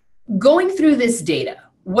going through this data,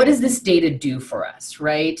 what does this data do for us,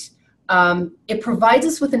 right? It provides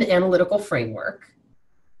us with an analytical framework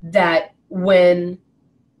that when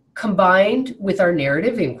combined with our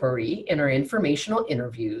narrative inquiry and our informational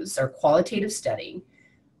interviews, our qualitative studying,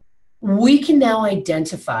 we can now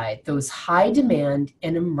identify those high demand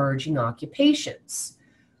and emerging occupations.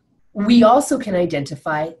 We also can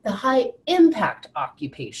identify the high impact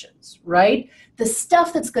occupations, right? The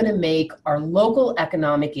stuff that's going to make our local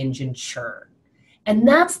economic engine churn. And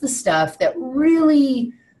that's the stuff that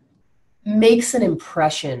really makes an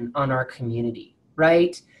impression on our community,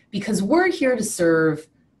 right? Because we're here to serve,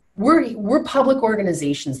 we're public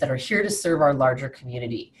organizations that are here to serve our larger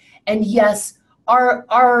community. And yes,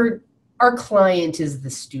 our client is the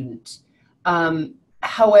student.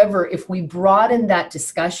 However, if we broaden that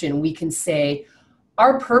discussion, we can say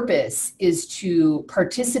our purpose is to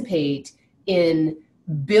participate in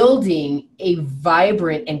building a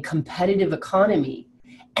vibrant and competitive economy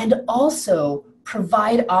and also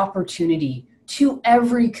provide opportunity to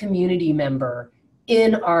every community member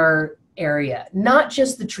in our area, not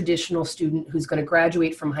just the traditional student who's going to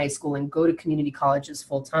graduate from high school and go to community colleges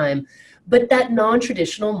full time, but that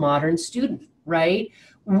non-traditional modern student, right?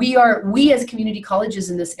 We as community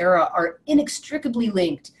colleges in this era are inextricably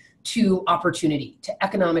linked to opportunity, to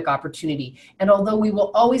economic opportunity. And although we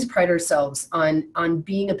will always pride ourselves on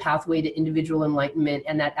being a pathway to individual enlightenment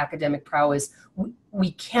and that academic prowess,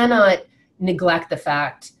 we cannot neglect the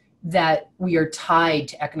fact that we are tied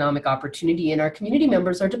to economic opportunity and our community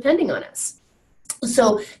members are depending on us.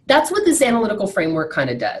 So that's what this analytical framework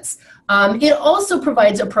kind of does. It also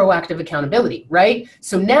provides a proactive accountability, right?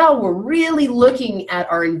 So now we're really looking at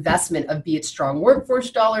our investment of be it strong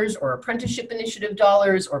workforce dollars or apprenticeship initiative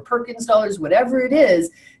dollars or Perkins dollars, whatever it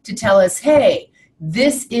is, to tell us, hey,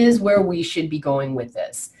 this is where we should be going with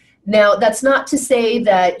this. Now, that's not to say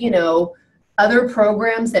that, you know, other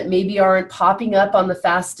programs that maybe aren't popping up on the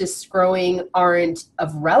fastest growing aren't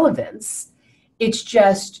of relevance. It's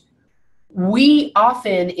just we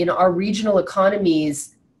often in our regional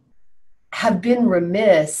economies have been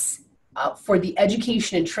remiss for the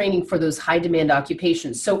education and training for those high demand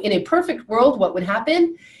occupations. So in a perfect world, what would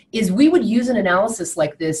happen is we would use an analysis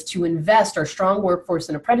like this to invest our strong workforce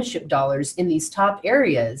and apprenticeship dollars in these top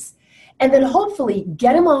areas, and then hopefully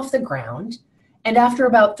get them off the ground And after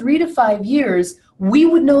about 3 to 5 years, we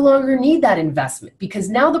would no longer need that investment because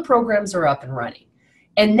now the programs are up and running.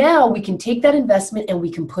 And now we can take that investment and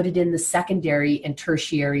we can put it in the secondary and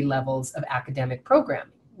tertiary levels of academic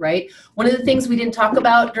programming, right? One of the things we didn't talk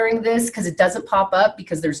about during this, because it doesn't pop up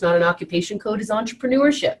because there's not an occupation code, is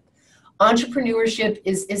entrepreneurship. Entrepreneurship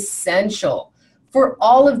is essential for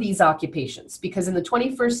all of these occupations because in the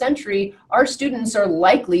 21st century, our students are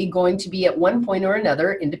likely going to be at one point or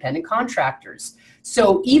another independent contractors.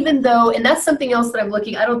 So even though, and that's something else that I'm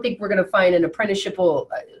looking, I don't think we're going to find an apprenticeshipable,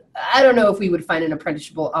 I don't know if we would find an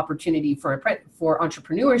apprenticeshipable opportunity for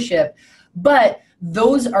entrepreneurship, but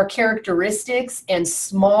those are characteristics and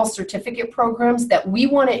small certificate programs that we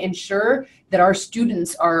want to ensure that our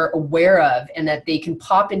students are aware of and that they can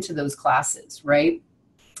pop into those classes, right?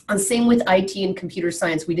 And same with IT and computer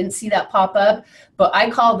science. We didn't see that pop up, but I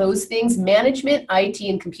call those things management, IT,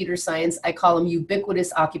 and computer science. I call them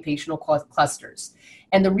ubiquitous occupational clusters.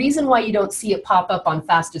 And the reason why you don't see it pop up on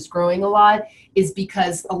fastest growing a lot is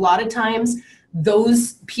because a lot of times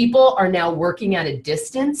those people are now working at a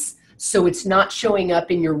distance. So it's not showing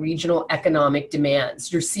up in your regional economic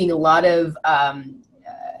demands. You're seeing a lot of,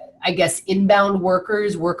 I guess, inbound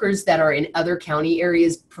workers that are in other county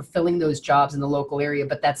areas fulfilling those jobs in the local area.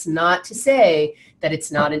 But that's not to say that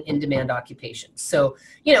it's not an in-demand occupation. So,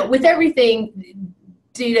 you know, with everything,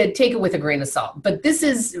 data, take it with a grain of salt. But this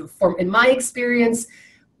is, in my experience,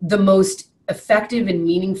 the most effective and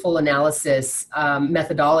meaningful analysis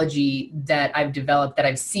methodology that I've developed, that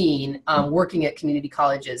I've seen working at community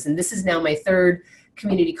colleges. And this is now my third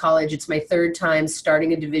community college. It's my third time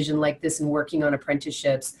starting a division like this and working on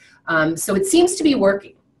apprenticeships. So it seems to be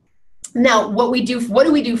working. Now, what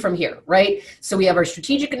do we do from here, right? So we have our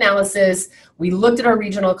strategic analysis. We looked at our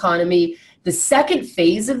regional economy. The second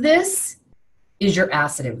phase of this is your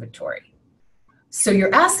asset inventory. So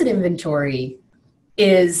your asset inventory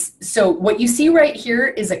is, so what you see right here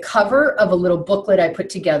is a cover of a little booklet I put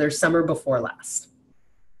together summer before last.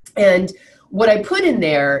 And what I put in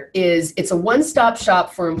there is, it's a one-stop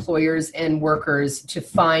shop for employers and workers to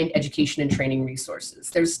find education and training resources.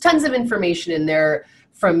 There's tons of information in there,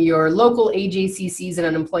 from your local AJCCs and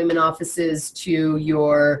unemployment offices to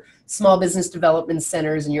your small business development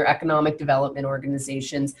centers and your economic development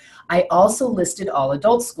organizations. I also listed all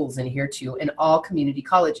adult schools in here too, and all community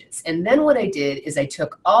colleges. And then what I did is I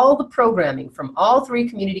took all the programming from all 3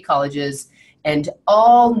 community colleges and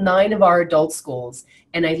all 9 of our adult schools,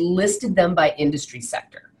 and I listed them by industry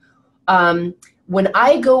sector. When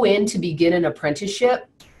I go in to begin an apprenticeship,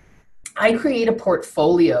 I create a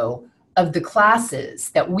portfolio of the classes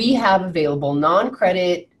that we have available,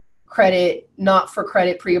 non-credit, credit, not for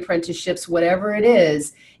credit, pre-apprenticeships, whatever it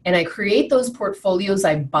is. And I create those portfolios,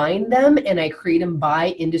 I bind them, and I create them by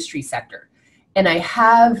industry sector. And I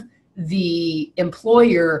have the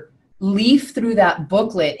employer leaf through that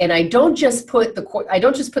booklet, and I don't just put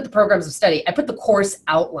the programs of study, I put the course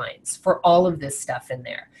outlines for all of this stuff in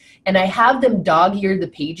there. And I have them dog-ear the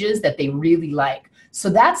pages that they really like. So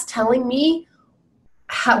that's telling me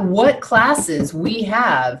what classes we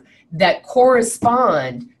have that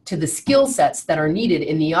correspond to the skill sets that are needed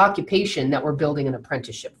in the occupation that we're building an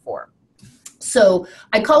apprenticeship for. So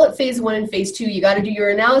I call it phase 1 and phase 2. You got to do your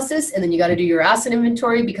analysis, and then you got to do your asset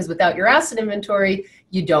inventory, because without your asset inventory,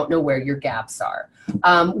 you don't know where your gaps are.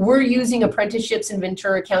 We're using apprenticeships in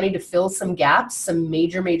Ventura County to fill some gaps, some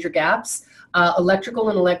major gaps. Electrical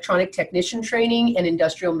and electronic technician training and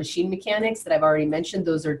industrial machine mechanics that I've already mentioned.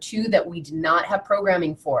 Those are 2 that we did not have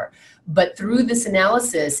programming for. But through this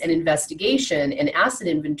analysis and investigation and asset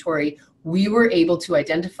inventory, we were able to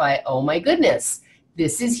identify, oh my goodness,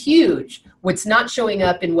 this is huge. What's not showing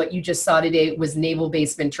up in what you just saw today was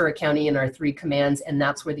naval-based Ventura County and our 3 commands, and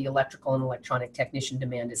that's where the electrical and electronic technician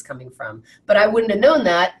demand is coming from. But I wouldn't have known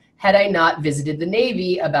that had I not visited the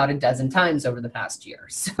Navy about a dozen times over the past year.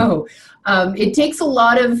 So it takes a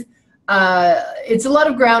lot of, it's a lot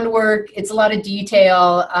of groundwork, it's a lot of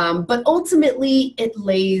detail, but ultimately it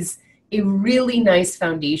lays a really nice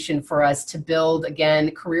foundation for us to build,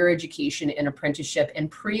 again, career education and apprenticeship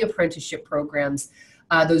and pre-apprenticeship programs.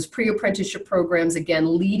 Those pre-apprenticeship programs,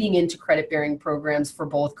 again, leading into credit-bearing programs for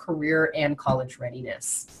both career and college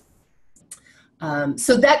readiness.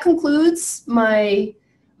 So that concludes my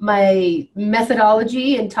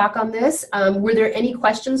methodology and talk on this. Were there any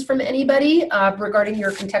questions from anybody regarding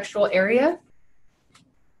your contextual area?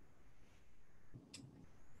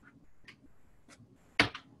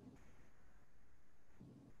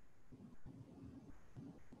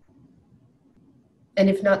 And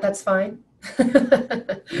if not, that's fine.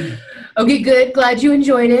 Okay, good. Glad you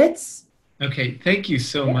enjoyed it. Okay, thank you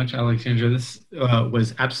so much, Alexandra. This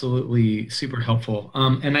was absolutely super helpful.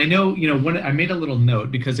 And I know, when I made a little note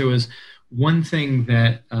because there was one thing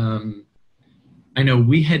that I know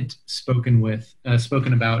we had spoken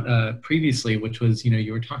about previously, which was,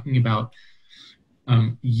 you were talking about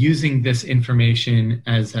using this information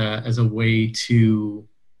as a way to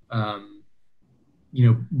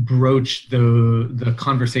broach the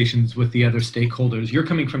conversations with the other stakeholders. You're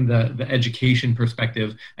coming from the education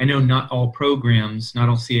perspective. I know not all programs, not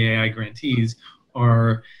all CAI grantees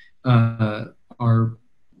are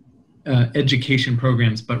education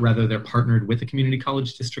programs, but rather they're partnered with the community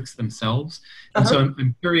college districts themselves. And so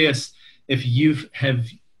I'm curious if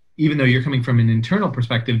even though you're coming from an internal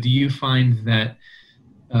perspective, do you find that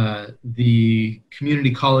the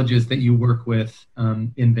community colleges that you work with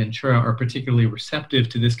in Ventura are particularly receptive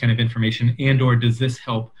to this kind of information, and or does this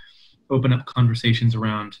help open up conversations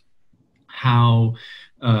around how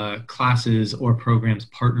classes or programs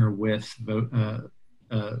partner with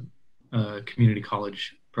community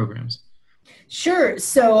college programs? Sure.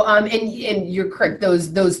 So, and you're correct.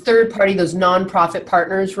 Those third party, those nonprofit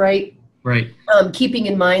partners, right? Right. Keeping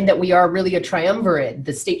in mind that we are really a triumvirate.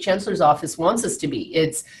 The state chancellor's office wants us to be.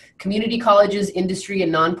 It's community colleges, industry,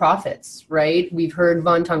 and nonprofits, right? We've heard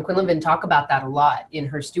Von Tonquinlivan talk about that a lot in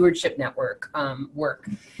her stewardship network work.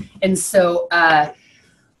 And so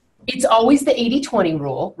it's always the 80-20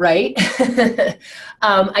 rule, right?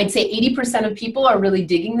 I'd say 80% of people are really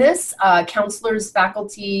digging this. Counselors,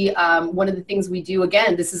 faculty, one of the things we do,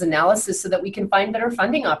 again, this is analysis so that we can find better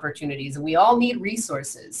funding opportunities, and we all need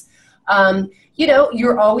resources.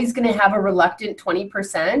 You're always going to have a reluctant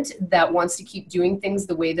 20% that wants to keep doing things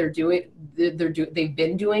the way they've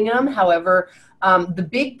been doing them. However, the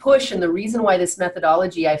big push and the reason why this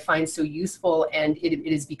methodology I find so useful and it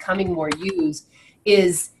is becoming more used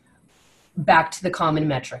is back to the common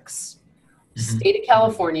metrics. Mm-hmm. State of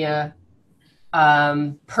California,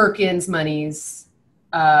 Perkins monies,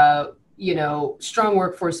 strong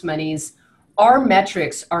workforce monies. Our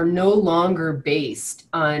metrics are no longer based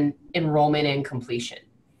on enrollment and completion.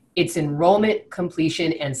 It's enrollment,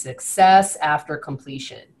 completion, and success after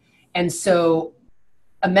completion. And so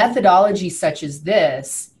a methodology such as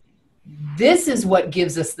this is what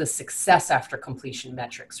gives us the success after completion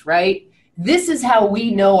metrics, right? This is how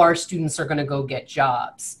we know our students are going to go get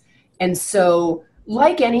jobs. And so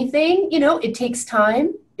like anything, it takes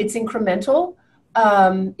time, it's incremental.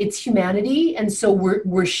 It's humanity, and so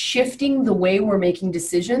we're shifting the way we're making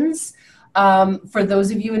decisions. For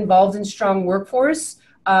those of you involved in strong workforce,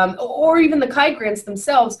 or even the KI grants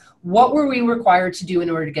themselves, what were we required to do in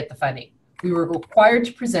order to get the funding? We were required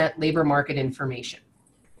to present labor market information.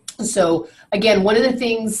 So again, one of the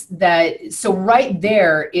things so right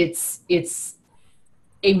there, it's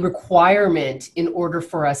a requirement in order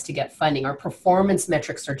for us to get funding. Our performance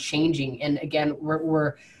metrics are changing, and again,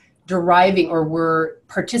 we're deriving or we're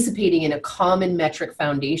participating in a common metric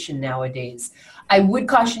foundation nowadays. I would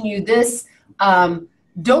caution you this,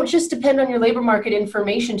 don't just depend on your labor market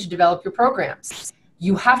information to develop your programs.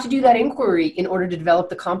 You have to do that inquiry in order to develop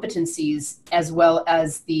the competencies as well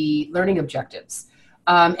as the learning objectives.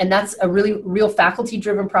 And that's a really real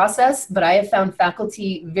faculty-driven process, but I have found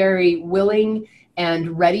faculty very willing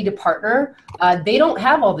and ready to partner. They don't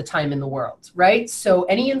have all the time in the world, right? So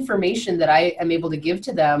any information that I am able to give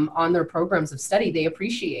to them on their programs of study, they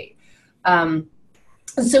appreciate.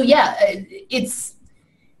 So yeah, it's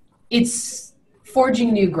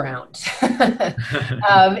forging new ground.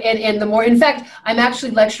 And the more, in fact, I'm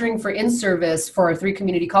actually lecturing for in-service for our 3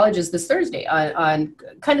 community colleges this Thursday on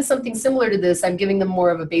kind of something similar to this. I'm giving them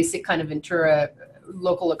more of a basic kind of Ventura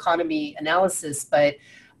local economy analysis, but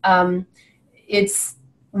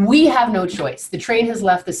we have no choice. The train has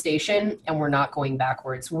left the station and we're not going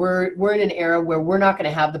backwards. We're in an era where we're not going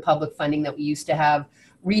to have the public funding that we used to have.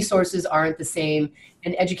 Resources aren't the same,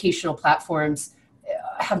 and educational platforms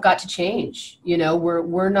have got to change.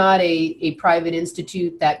 We're not a private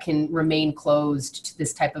institute that can remain closed to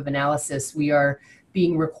this type of analysis. We are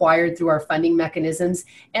being required through our funding mechanisms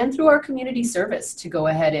and through our community service to go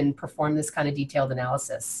ahead and perform this kind of detailed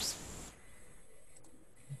analysis.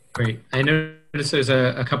 Great. I noticed there's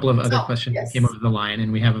a couple of other questions that came over the line,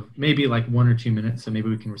 and we have maybe like 1 or 2 minutes, so maybe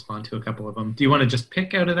we can respond to a couple of them. Do you want to just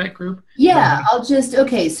pick out of that group? Yeah,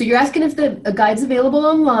 okay, so you're asking if the guide's available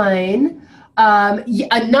online.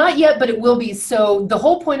 Not yet, but it will be. So the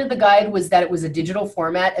whole point of the guide was that it was a digital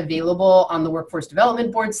format available on the Workforce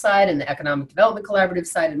Development Board side and the Economic Development Collaborative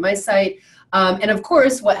side and my site. And of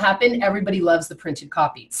course, what happened, everybody loves the printed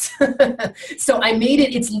copies. So I made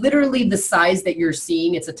it's literally the size that you're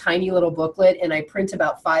seeing. It's a tiny little booklet, and I print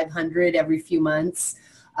about 500 every few months.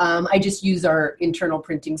 I just use our internal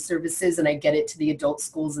printing services and I get it to the adult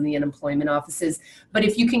schools and the unemployment offices. But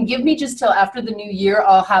if you can give me just till after the new year,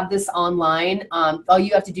 I'll have this online. All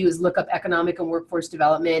you have to do is look up Economic and Workforce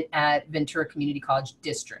Development at Ventura Community College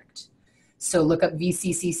District. So look up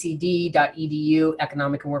vcccd.edu,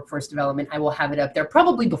 Economic and Workforce Development. I will have it up there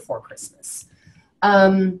probably before Christmas.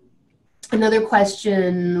 Another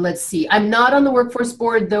question, let's see. I'm not on the workforce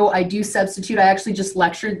board, though I do substitute. I actually just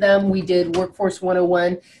lectured them. We did Workforce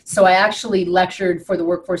 101. So I actually lectured for the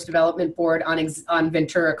Workforce Development Board on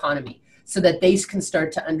Ventura Economy so that they can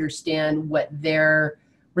start to understand what their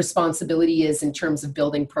responsibility is in terms of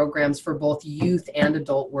building programs for both youth and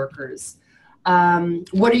adult workers.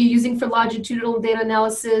 What are you using for longitudinal data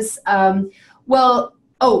analysis?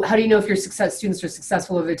 Oh, how do you know if your students are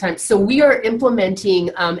successful over time? So we are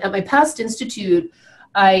implementing, at my past institute,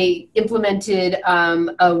 I implemented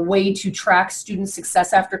a way to track student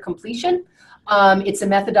success after completion. It's a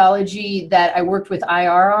methodology that I worked with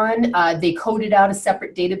IR on. They coded out a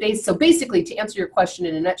separate database. So basically, to answer your question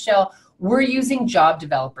in a nutshell, we're using job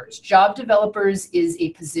developers. Job developers is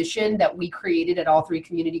a position that we created at all 3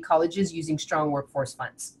 community colleges using strong workforce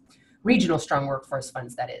funds. Regional strong workforce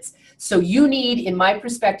funds, that is. So you need, in my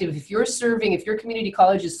perspective, if your community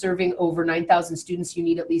college is serving over 9,000 students, you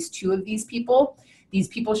need at least 2 of these people. These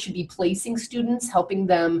people should be placing students, helping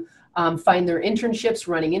them find their internships,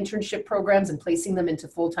 running internship programs and placing them into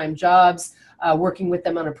full-time jobs, working with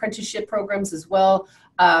them on apprenticeship programs as well.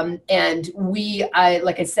 And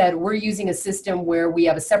like I said, we're using a system where we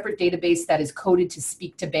have a separate database that is coded to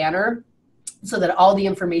speak to Banner, so that all the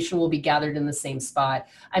information will be gathered in the same spot.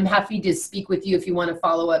 I'm happy to speak with you if you want to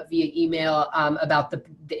follow up via email about the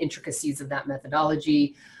intricacies of that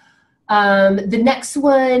methodology. The next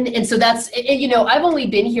one, and so that's, I've only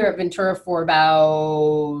been here at Ventura for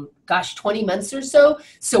about, 20 months or so.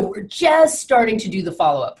 So we're just starting to do the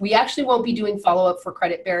follow-up. We actually won't be doing follow-up for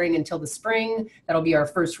credit bearing until the spring. That'll be our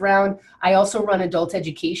first round. I also run adult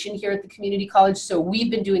education here at the community college. So we've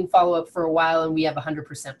been doing follow-up for a while and we have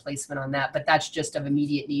 100% placement on that, but that's just of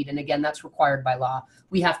immediate need. And again, that's required by law.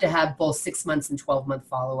 We have to have both 6 months and 12-month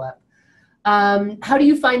follow-up. How do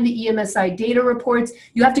you find the EMSI data reports?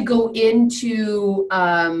 You have to go into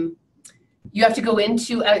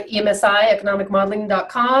EMSI,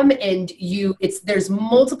 economicmodeling.com, and there's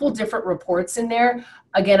multiple different reports in there.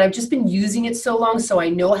 Again, I've just been using it so long, so I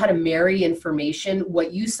know how to marry information.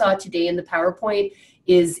 What you saw today in the PowerPoint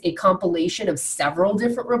is a compilation of several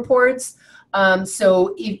different reports.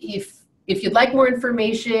 So if you'd like more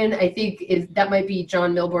information, I think that might be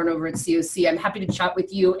John Milborn over at COC. I'm happy to chat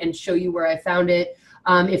with you and show you where I found it.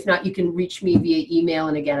 If not, you can reach me via email,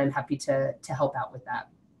 and again, I'm happy to help out with that.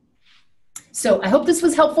 So I hope this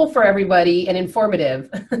was helpful for everybody and informative.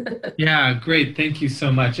 Yeah, great. Thank you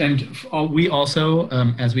so much. And we also,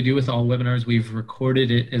 as we do with all webinars, we've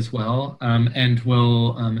recorded it as well, and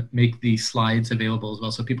we'll make the slides available as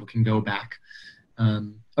well so people can go back.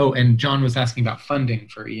 Oh, and John was asking about funding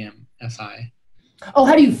for EMSI. Oh,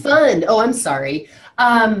 how do you fund? Oh, I'm sorry.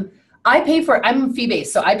 I'm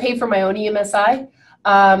fee-based, so I pay for my own EMSI.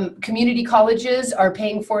 Community colleges are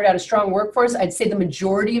paying for it out of Strong Workforce. I'd say the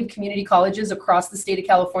majority of community colleges across the state of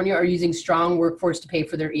California are using Strong Workforce to pay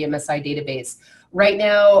for their EMSI database. Right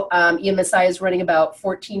now, EMSI is running about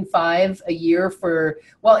 $14.5 a year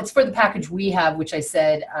it's for the package we have, which I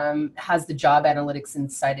said has the job analytics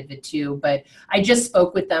inside of it too. But I just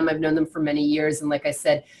spoke with them. I've known them for many years. And like I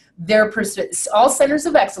said, all centers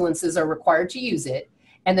of excellences are required to use it.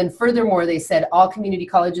 And then furthermore, they said all community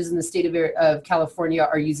colleges in the state of California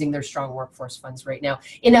are using their strong workforce funds right now.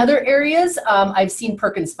 In other areas, I've seen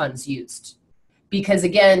Perkins funds used because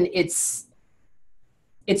again, it's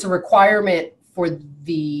a requirement for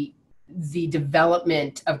the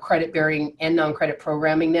development of credit bearing and non-credit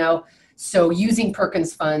programming now. So using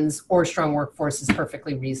Perkins funds or strong workforce is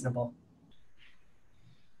perfectly reasonable.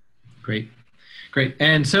 Great. Great.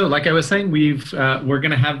 And so, like I was saying, we're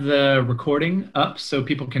going to have the recording up so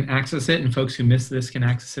people can access it, and folks who missed this can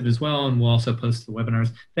access it as well. And we'll also post the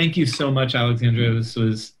webinars. Thank you so much, Alexandra. This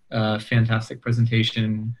was a fantastic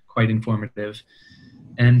presentation, quite informative.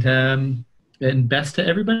 And best to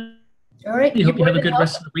everybody. All right. I hope you have a good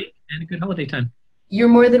rest of the week and a good holiday time. You're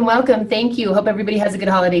more than welcome. Thank you. Hope everybody has a good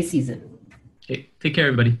holiday season. Okay. Take care,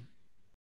 everybody.